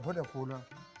خبره بله کوله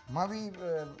ما وی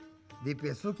دې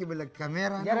پیسو کې به لږ کمې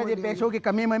رانه یاره دې پیسو کې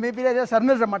کمې ممې پیره سر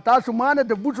نه ځم تاسو ما نه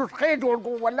د بوټو ښې جوړ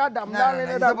کړو والله د نه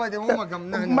زه به دې ومږم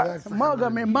ما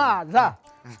ګمې ما ځه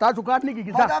ستاسو کار نه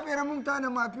کېږي دا پیره مونږ تا نه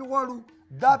معافي غواړو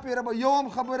دا پیره به یو هم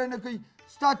خبره نه کوي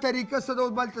ستا طریقه څه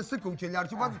ډول بل ته څه کوو چې لاړ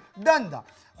شو بس دنده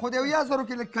خو د 1000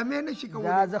 کې لږ کمې نه شي کولی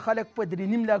دا زه خلک په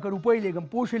 3.5 لکه روپۍ لېږم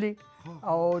پوه شولې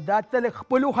او دا ته لږ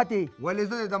خپلو خطې ولې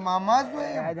زه د ماما زوی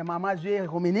یم د ماما زوی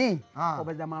خو مې نه خو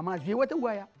بس د ماما زوی ورته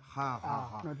ووایه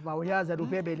نو 1000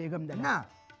 روپۍ به یې لېږم دله نه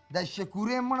د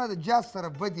شکورې مړه د جاز سره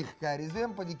بدې ښکاري زه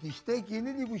یم په دې کښتۍ کې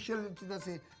نه دي ګوشل چې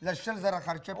داسې له 100,000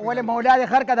 خرچه ولې مولا د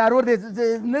خر که دا رور دی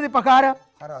نه دی په کاره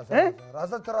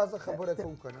راځه ته راځه خبره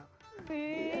کوو که نه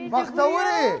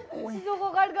بختورې زه خو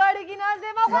غټ ګاډي کې ناست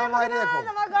یم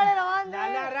زما ګاډی روان دی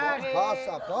لالا راغې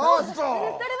پاسه پاسه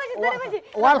ستړی بچي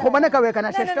وال خو به نه کوې که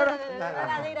نه سسټر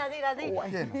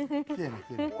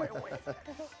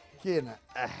کښېنه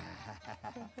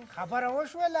خبره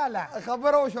وشوه لالا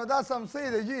خبره وشوه دا سمسۍ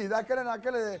ده جي دا کله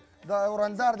ناکله د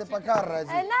ورانځار د په کار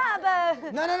راځي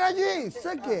نه جي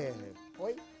څه کې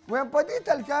وایم په دې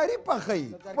تلکاري پخوي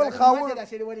خپل خاوند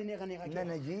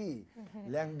نه جي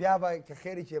لږ بیا به که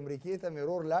خیر چې امریکې ته مې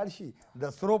رور لاړ شي د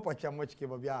سرو په چمچ کې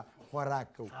به بیا خوراک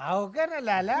کوو او که نه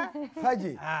لالا ښه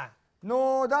جي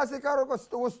نو داسې کار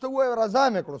وکړو اوس ته ووایو رضا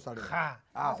مې کړو سړی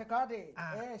داسې کار دی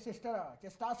سسټر چې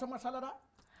ستاسو مسله ده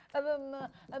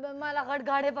मला غټ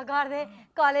गाड़े पकार दे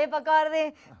काले पकार दे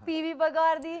पीवी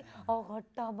पकार दी और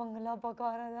घट्टा बंगला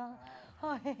पकार दा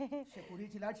شکورې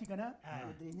چې لاړ شي که نه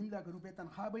 3.5 لکه روپۍ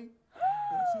تنخوا به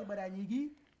پیسې به رالېږي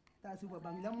تاسو به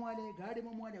بنګله مو والې ګاډې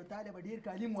به مو والې او تا له به ډېر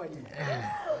کالي مو والې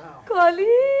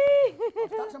काली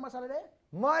ستاسو مسله دی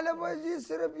ماله به جي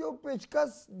صرف یو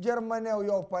پیچکس جرمنی او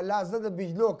یو پلاس زه د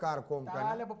بجلو کار کوم که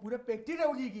تا له به پوره پېکټي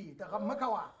راولېږي ته غم مه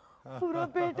کوه पूरा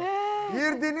पेट है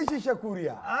هیر دی نشي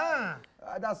شکوریا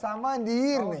دا سامان دی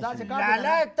هیر نشي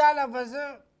لالا تعالی بس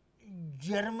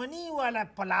جرمنی والا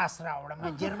پلاس راوړم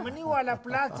جرمنی والا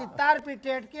پلاس چې تار په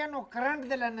ټیټ کې نو کرنٹ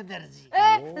دل نه درځي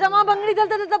زما بنگړي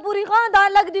دلته ته پوری خان دا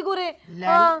لګ دی ګوره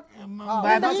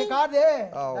داسې کار دی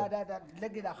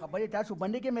لږ دا خبرې تاسو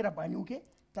باندې کې مهرباني وکړئ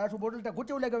تاسو بوتل ته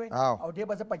ګوتې ولګوئ او دې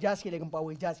به زه 50 کې لګم په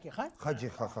وایي جاز کې ښه ښه جي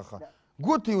ښه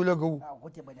ګوتې ولګوو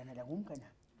ګوتې به نه لګوم که نه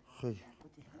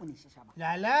ونیسه شابه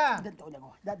لالا دلته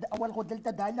ولګوه اول خو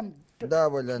دلته دا علم دا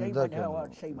بلنده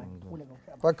صحیح باندې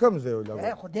ولګوه په کوم ځای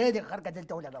ولګوو خدای دې خر که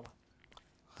دلته ولګوه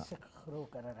څه خرو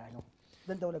کره رانو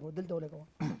دلته ولګوه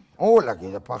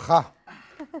ولګېده پخه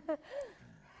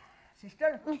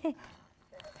سسټر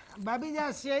بابي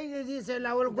دا سیاهي د دې سه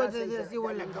لاول ګوتې داسې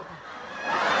ولګوه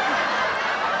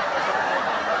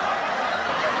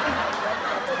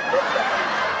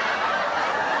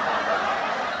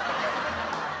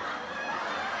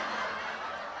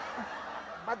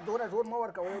دوره زور مه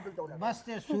ورکوئ دلته ولګوه بس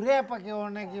ته سوری پکې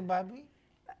ونه کې بابي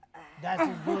داسې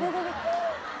زور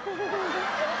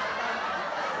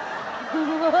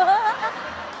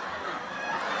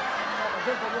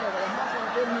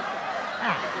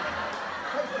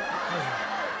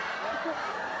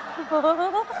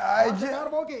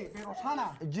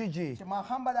جی چې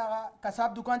ماښام به دغه کساب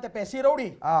دکان ته پیسې راوړي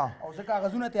او زه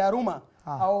کاغذونه تیاروم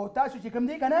او تاسو چې کوم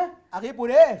دی که نه هغې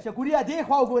پورې شکوریا دې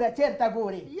خوا وګوره چېرته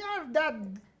ګورې یار دا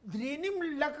 3.5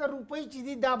 لکه روپۍ چې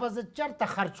دي دا به زه چېرته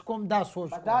خرچ کوم دا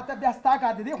سوچ دا ته بیا ستا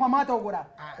کار دی دې خوا ما ته وګوره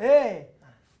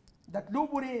د تلو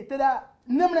پورې ته دا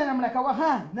نمړه کوه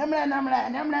ها نمړه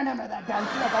دا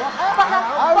ډانسونه کوه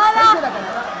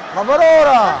خبره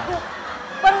وره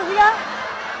پروزیا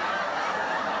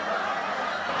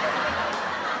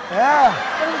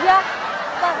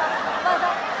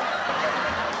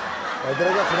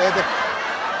ودرجه خدای دې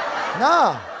نه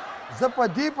زه په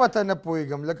دې پته نه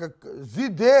پوهېږم لکه زی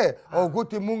دی او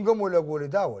ګوتې مونږ هم ولګولې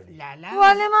دا ولې لالا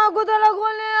ولې ما ګوته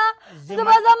لګولې زه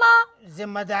به ځمه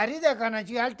ذمهداري ده که نه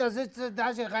چې هلته زه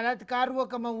داسې غلط کار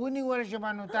وکړم ونیول شم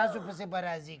نو تاسو پسې به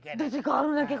راځي که نه داسې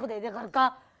کارونه کې خدای دې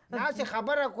غرقه داسې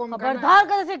خبره کوم که نه خبردار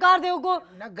که داسې کار دی وکړو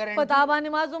نه ګرنټي په تا باندې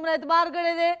ما څومره اعتبار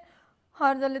کړی دی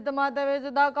هر ځل ته ما ته وایې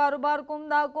زه دا کاروبار کوم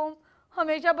دا کوم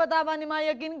همیشه په تا باندې ما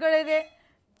یقین کړی دی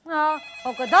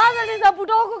او که دا ځل دې دا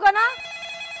پوټه وکړو که نه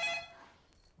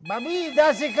بابي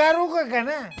داسې کار وکړه که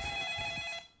نه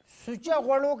سوچه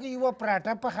غوړو کې یوه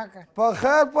پراټه پخه کړه په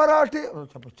خیر پراټې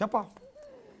چپه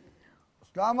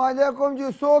السلام علیکم جی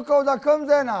څوک او د کوم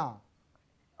ځای نه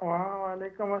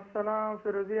وعلیکم السلام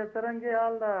فیروزیه څرنګه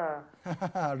حال ده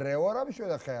ډرایور هم شو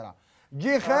د خیره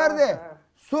جی خیر دی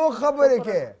څوک خبرې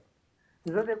کې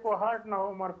زه د کوهاټ نه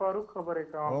عمر فاروق خبرې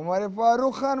کوم عمر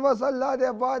فاروق خان بس الله دې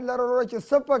آباد لره وروره چې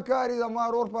څه په کار یې زما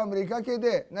ورور په امریکا کې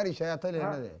دی نرې شایتلی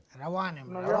نه دی روان یم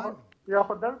یا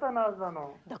خو دلته ناست نو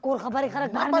د کور خبرې خلک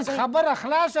بار بس خبره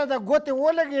خلاصه ده ګوتې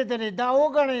ولګېدلې دا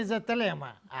وګڼئ زه تلی یم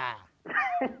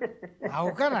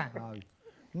او که نه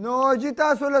نو جی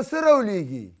تاسو له څه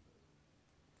راولیږي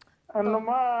نو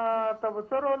ما ته به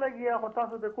څه راولګي خو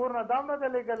تاسو د کور نه دام نه دی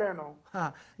لېږلی نو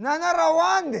نه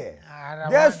روان دی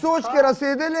دې سوچ کې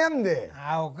رسېدلی هم دی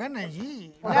او که نه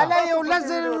جي لالا یو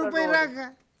 10,000 روپۍ راکړه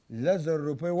 10,000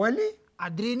 روپۍ ولې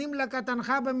 3.5 لکه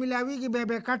تنخوا به میلاویږي بیا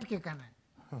به کټ کې که نه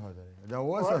دا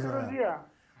اوسه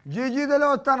جی جی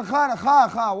دله تنخوا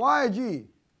ښه وایه جی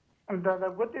دا د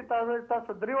ګوتې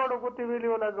تاسو 3 وړو ګوتې ویلې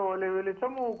ولګولې ویلې څه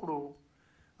مو وکړو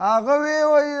هغه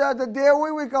وایي د دې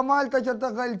وایي کمال ته چېرته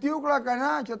غلطي وکړه که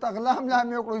نه چې ته غلا ملا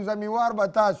مې وکړو زمیوار به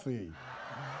تاسو یې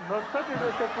بس څه دې د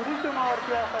شکوري سیمه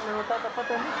ورتیا اخلې نو تا ته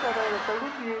پته نشته دی د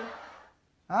سړوت یې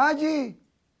ها جی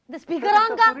د سپیکران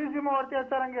کا شکوري سیمه ورتیا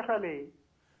څرنګه خلې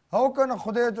او که نه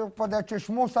خدای په دې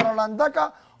چشمو سره لنده که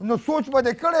نو سوچ به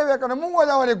دې کړی وی که نه مونږ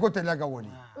ولا ولې ګوتې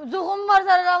لګولې زه خو هم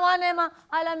ورسره روان یم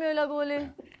هله مې ولګولې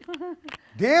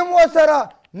دې هم ورسره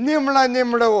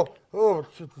نیمړه و او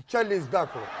چل یې زده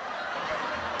کړو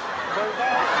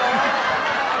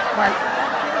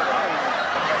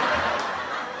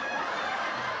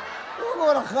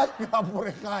وګوره خلک بیا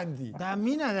پورې خاندي دا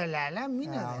مینه ده لالا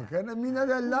مینه ده که نه مینه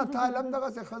ده الله تعالی هم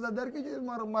دغسې ښځه درکړي چې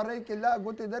مرۍ کې لا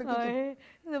ګوتې درکړي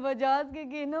زه به جهاز کې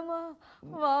کښېنم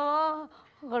واه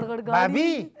غړغړ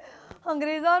بابي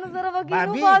انګریزانو سره به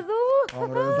کښېنو بازو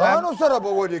انګریزانو سره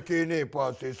به ولې کښېنې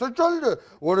پاسې څه چل دی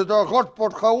ولې دا غټ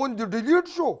پټ خاوند دې ډیلیټ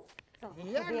شو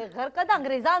دې غر که د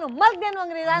انګریزانو مرګ دی نو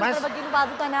انګریزانو سره به کښېنو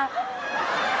بازو که نه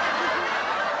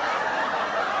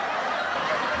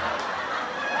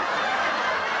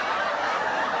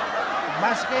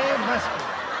بس کې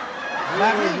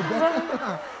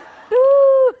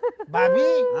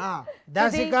بابي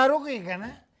داسې کار وکړئ که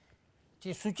نه چې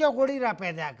سوچه غوړي را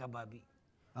پیدا کړه بابي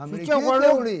سوچه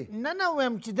غوړي نه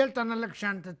وایم چې دلته نه لږ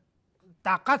شانته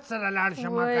طاقت سره لاړ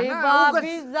شم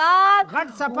بابي ذات غټ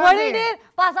سفر غوړي ډېر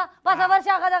پاسه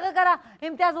ورشه هغه دغه کره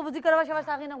امتیاز وبزي کره ورشه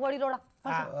هغې نه غوړي روړه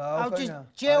او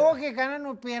چې وکړې که نه نو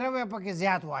پیره به پکې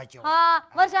زیات واچو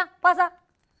ورشه پاسه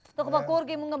ته خو به کور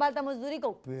کې مونږ به هلته مزدوري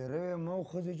کوو پیره ما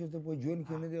ښځې چې ته په ژوند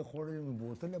کې نه دی خوړلی نو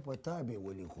بوتله په تا بې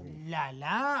ولې خورو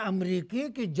لالا امریکې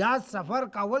کې جاز سفر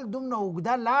کول دومره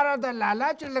اوږده لاره ده لالا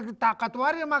چې لږ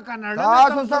طاقتور یم که نړۍ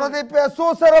تاسو سره د پیسو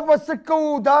سره به څه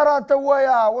کوو دا راته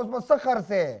ووایه اوس به څه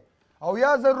خرڅې او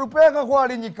 1000 روپۍ هغه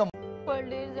غواړي نیکم پر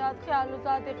ډېر زیات خیال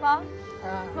وساتې ښه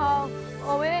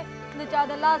اوې د چا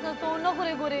د لاس نه څه ونه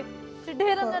خورې ګورې چې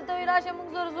ډېر هم درته وایي راشه مونږ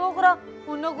سره څه وخوره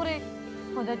ونه خورې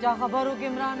خو د چا خبرو کې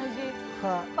عمرانه شي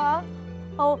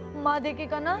او ما دې کې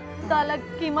که نه دا لږ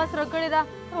قیمه سره کړې ده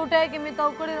روټۍ کې مې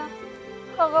تاو کړې ده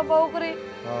هغه به وخورې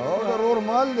او د رور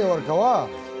مال دی ورکوه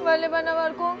ولې به نه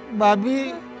ورکوم بابي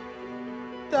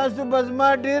تاسو به زما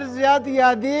ډېر زیات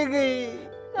یادېږئ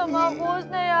زما خو اوس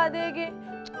نه یادېږي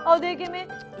او دې کې مې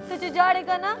ته چې جاړې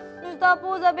که نه نو ستا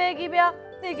پوزه بېږي بیا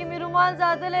دې کې مې رومال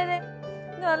ساتلی دی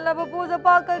الله به پوزه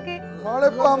پاکه کړي ماړې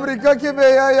په امریکا کې به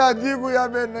یا یادېږو یا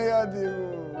به نه یادېږو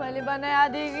ولې به نه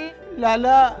یادېږي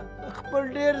لالا خپل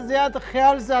ډېر زیات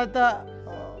خیال ساته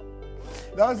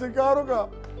داسې کار وکړه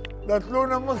د تلو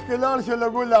نه مخکې لاړ شه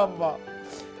لږ ولامبه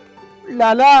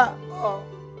لالا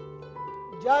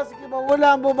جاز کې به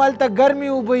ولامبو مالته ګرمې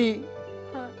اوبه وي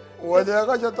ولې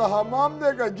هغه چې ته حمام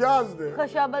دی که جاز دی ښه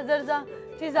شابه زر ځه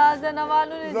چې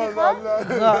زنوالو نه ځي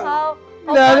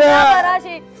او لالا به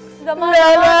راشي زما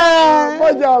لالا مه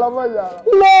جاړه مه جاړه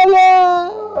لالا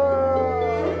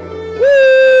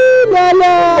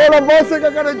لالا ټوله بس یې که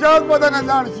که نه جاز به دنه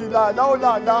لاړ شي لا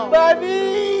بابي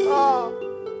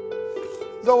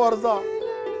زه ورځه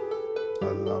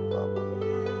الله بابا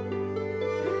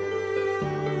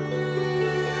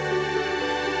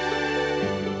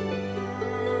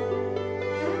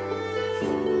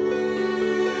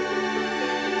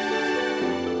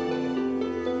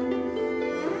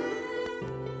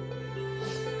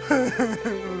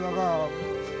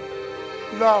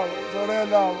لاړ سړی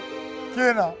لاړ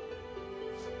کښېنه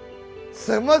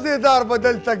څه مزېدار به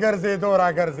دلته ګرځېدو را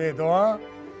ګرځېدو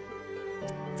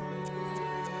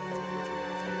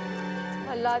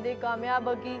الله دې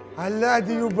کامیابه کی الله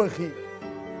دې وبخي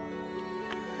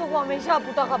تو خو همیشه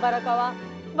پوټه خبره کوه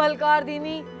بل کار دي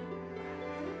ني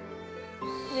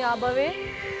یا به وې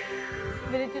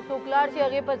مې چې څوک لاړ شي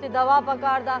هغې پسې دوا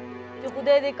پکار ده چې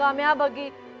خدای دې کامیابه کي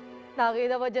د هغې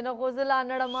د وجه نه خو زه لا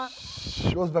نړمه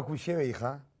اوس به کوم شوی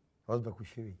ښه اوس به کوم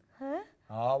شوی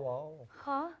او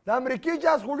ها د امریکې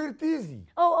جاز خو ډېر تیز دي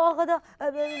او هغه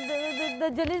د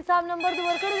جلیل صاحب نمبر دې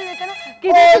ورکړی دی که نه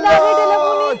کېدای شي د هغې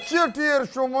ټلیفون وي چټ تېر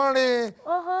شو مړې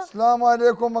السلام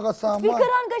علیکم هغه سامان سپیکر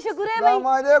آن که شکورې بھائی السلام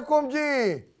علیکم جی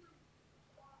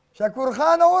شکور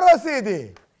خان ورسېدې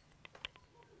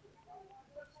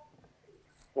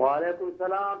وعلیکم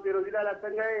السلام پیروزی لاله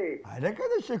څنګه یې هلکه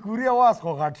د شکوري اواز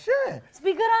خو غټ شوی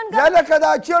سپیکر آن یا لکه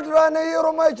دا چټ رانه یې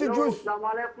رومای چې جوس السلام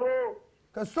علیکم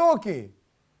که څوک یې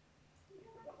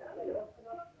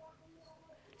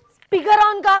स्पीकर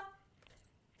ऑन का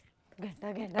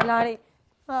घंटा घंटा लाड़ी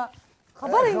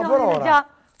खबर ही ना जा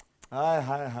हाय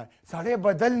हाय हाय سړی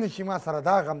بدل نشي ما سره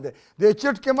دا غم دی د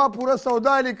چټ کې ما پوره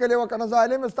سودا لیکلې وه که نه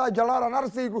ظالم ستا جړا را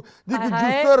نرسېږو دې کې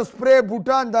جوسر سپری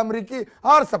بوټان د امریکې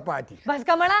هر څه پاتې بس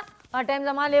کا مړه هر ټایم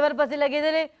زما لیور پسې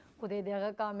لګېدلې خدای دې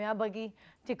هغه کامیابه کي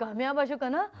چې کامیابه شو که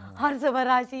نه هر څه به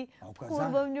راشي کور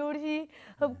به هم جوړ شي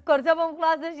قرضه به هم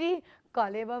خلاصه شي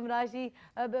کالې به هم راشي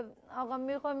هغه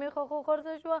میخه خو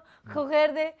خرڅه شوه خو خیر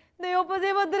دی د یو پسې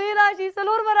به درې راشي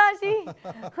څلور به راشي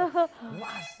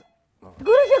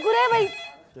ګورو شکورې بھائی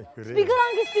سپیکر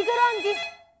آن کی سپیکر آن کی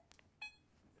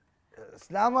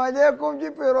السلام علیکم جی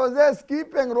پیروزه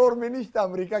سکیپنګ رور مې نشته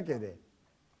امریکا کې دی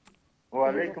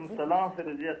وعلیکم السلام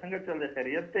فیروزیه څنګه چل دی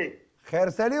خیریت دی خیر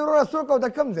سړي وروره څوک او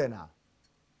د کوم ځای نه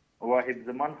واحد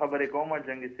زمان خبرې کوم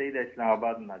جنګ سید اسلام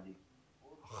آباد نه دي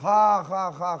ها ها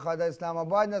ها ها د اسلام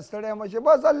آباد نه ستړی مه شي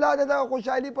بس الله دې دغه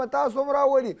خوشحالي په تاسو هم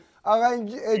راولي هغه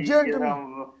ایجنټ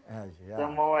ته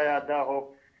مه وایه دا خو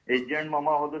ایجنټ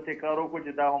مما هو داسې کار وکړو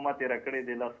چې دا خو ما تېره کړې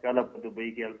دی لس کاله په دوبۍ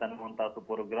کې هلته نه هم تاسو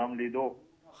پروګرام لیدو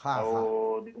او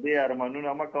د دې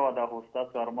ارمانونه مه کوه دا خو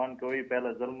ستاسو ارمان کوئ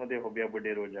پهله ظلم دی خو بیا به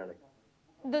ډېر وژاړئ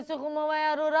داسې خو مه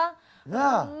وایه وروره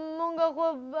مونږ خو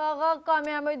هغه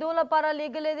کامیابېدو لپاره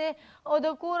لیږلی دی او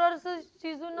د کور هر څه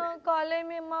څیزونه کالی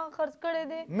مې ما خرڅ کړی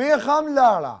دی میخ هم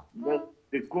لاړه بس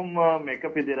د کوم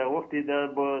میکپ یې دې راغوښتي دا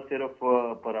به صرف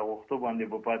په راغوښتو باندې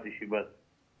به پاتې شي بس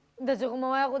داسې خو مه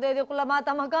وایه خدای دې خوله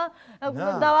ماته مه که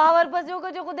دوا ورپسې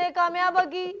وکړه چې خدای کامیابه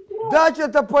کي دا چې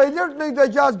ته پایلټ نه د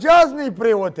جاز نه یې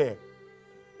پرېوتی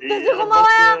داسې خو مه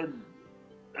وایه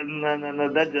نه نه نه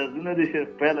دا جازونه دي چې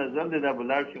پهله ځل دی دا به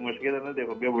لاړ شي مشکله نه دی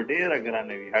خو بیا به ډېره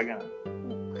ګرانه وي هغه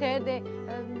خیر دی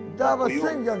دا به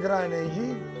څنګه ګرانه جي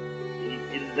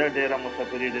دا ډېره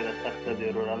مسافري ډېره سخته دی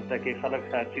ورور هلته کې خلک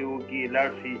ساتي وکړي لاړ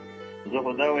شي زه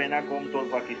خو دا وینا کوم ټول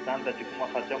پاکستان ته چې کومه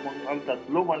خرچه مونږ هلته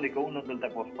تلو باندې کوو نو دلته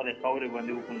په خپلې خاورې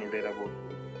باندې وکړو نو ډېره به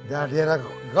دا ډېره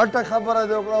غټه خبره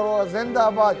دی وکړه وروره زنده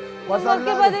آباد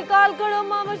مخکې به دې کال کړو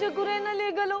ما به شکورې نه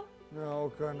لیږلو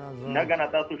نه کنه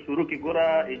تاسو شروع کې ګوره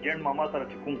ایجنټ ماما سره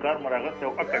چې کوم کار مو راغستی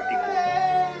او اکه ټیک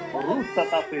وروسته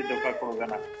تاسو یې دوکه کړو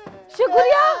کنه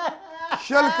شکریه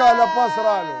 20 کاله پس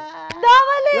رالو دا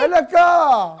ولې لکه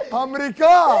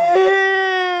امریکا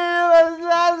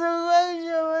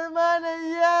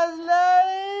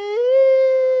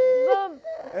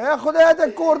خدای دې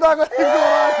کور دغه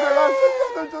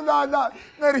نه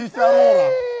رښتیا وروره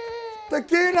ته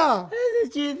کښېنه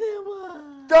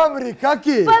ته امریکا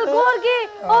کې بل کور کې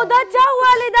او دا چا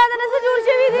وویلې دا د نه څه جوړ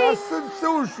شوي دي څه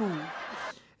وشو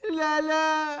لالا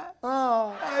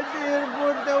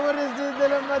ایرپورټ ته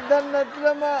ورسېدلم دننه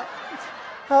تلمه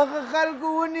هغه خلکو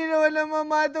ونیولمه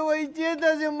ما ته وایي چېرته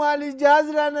ځې مال اجاز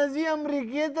رانه ځي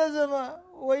امریکې ته ځمه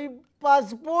وایي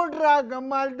پاسپورټ راکړه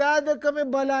مال دا د کومې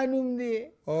بلا نوم دی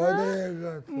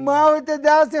ما ورته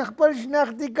داسې خپل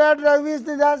شناختي کارت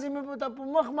راویسته داسې مې په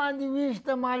مخ باندې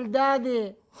ویشته مال دا دی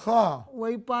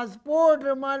وایي پاسپورټ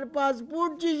مال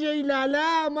پاسپورټ چې شي لالا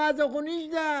ما ته خو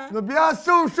نشته نو بیا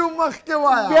څه وشو مخکې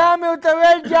وایه بیا مې ورته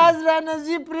ویل جاز رانه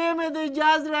ځي پرې مې دی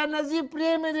جاز رانه ځي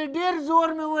پرې مې دی ډېر زور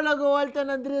مې ولګو هلته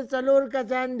نه 3-4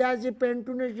 کسان داسې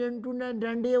پینټونه شینټونه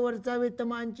ډنډې ورڅوي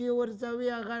تمانچې ورڅوي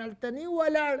هغه هلته نه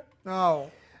ولاړ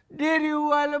ډېر یې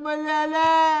ووالمه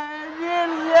لالا ډېر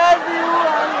زیات یې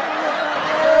ووالمه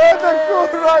د کور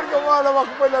راکړه ماله به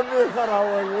خپله میخه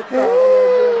راولې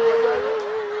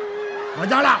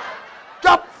مجاړه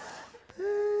چپ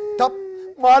چپ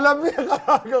ماله میخه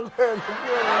راکړه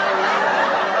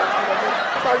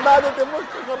سنډا دې ته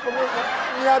مخکې کړه په میخه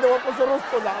نیا دې ورپسې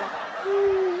رستو لاړه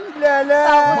لالا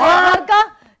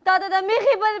تا ته د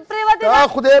میخي پریوتې تا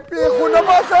خدای پیښونه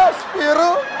باسه سپیرو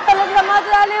خلک زما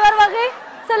ته لیور وغې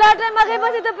سلاټه مغې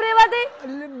پسې ته پریوتې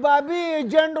بابي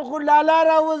ایجنټ خو لالا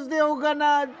راوځ دی او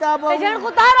کنه تا به ایجنټ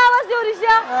خو تا راوځي او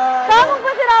رښتیا تا موږ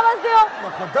پسې راوځي او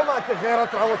خدمه کې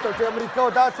غیرت راوستو چې امریکا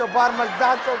داسې بار ملک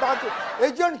داسې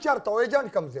ایجنټ چرته و ایجنټ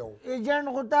کم ځای و ایجنټ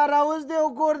خو تا راوځ دی او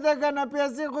کور ته کنه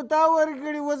پیسې خو تا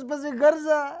ورکړي اوس پسې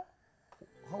ګرځه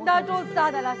دا ټول ستا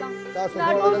د لاسه دا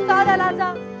ټول ستا د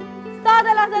لاسه ستا د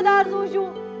لاسه دا ارزو شو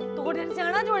ته خو ډېر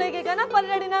سیاڼه جوړېږې که نه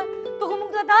پلړې نه ته خو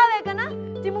موږ ته دا وایې که نه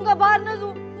چې موږ بار نه ځو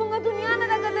موږ دنیا نه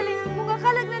ده کتلې موږ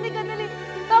خلک نه دي کتلې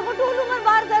تا خو ټول عمر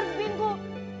بار سر سپین کو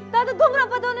تا ته دومره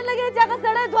پته ونه لګېده چې هغه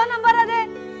سړی 2 نمبره دی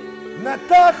نه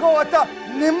تا خو ورته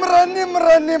نمره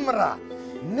نمره نمره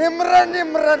نمره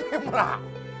نمره نمره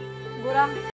ګوره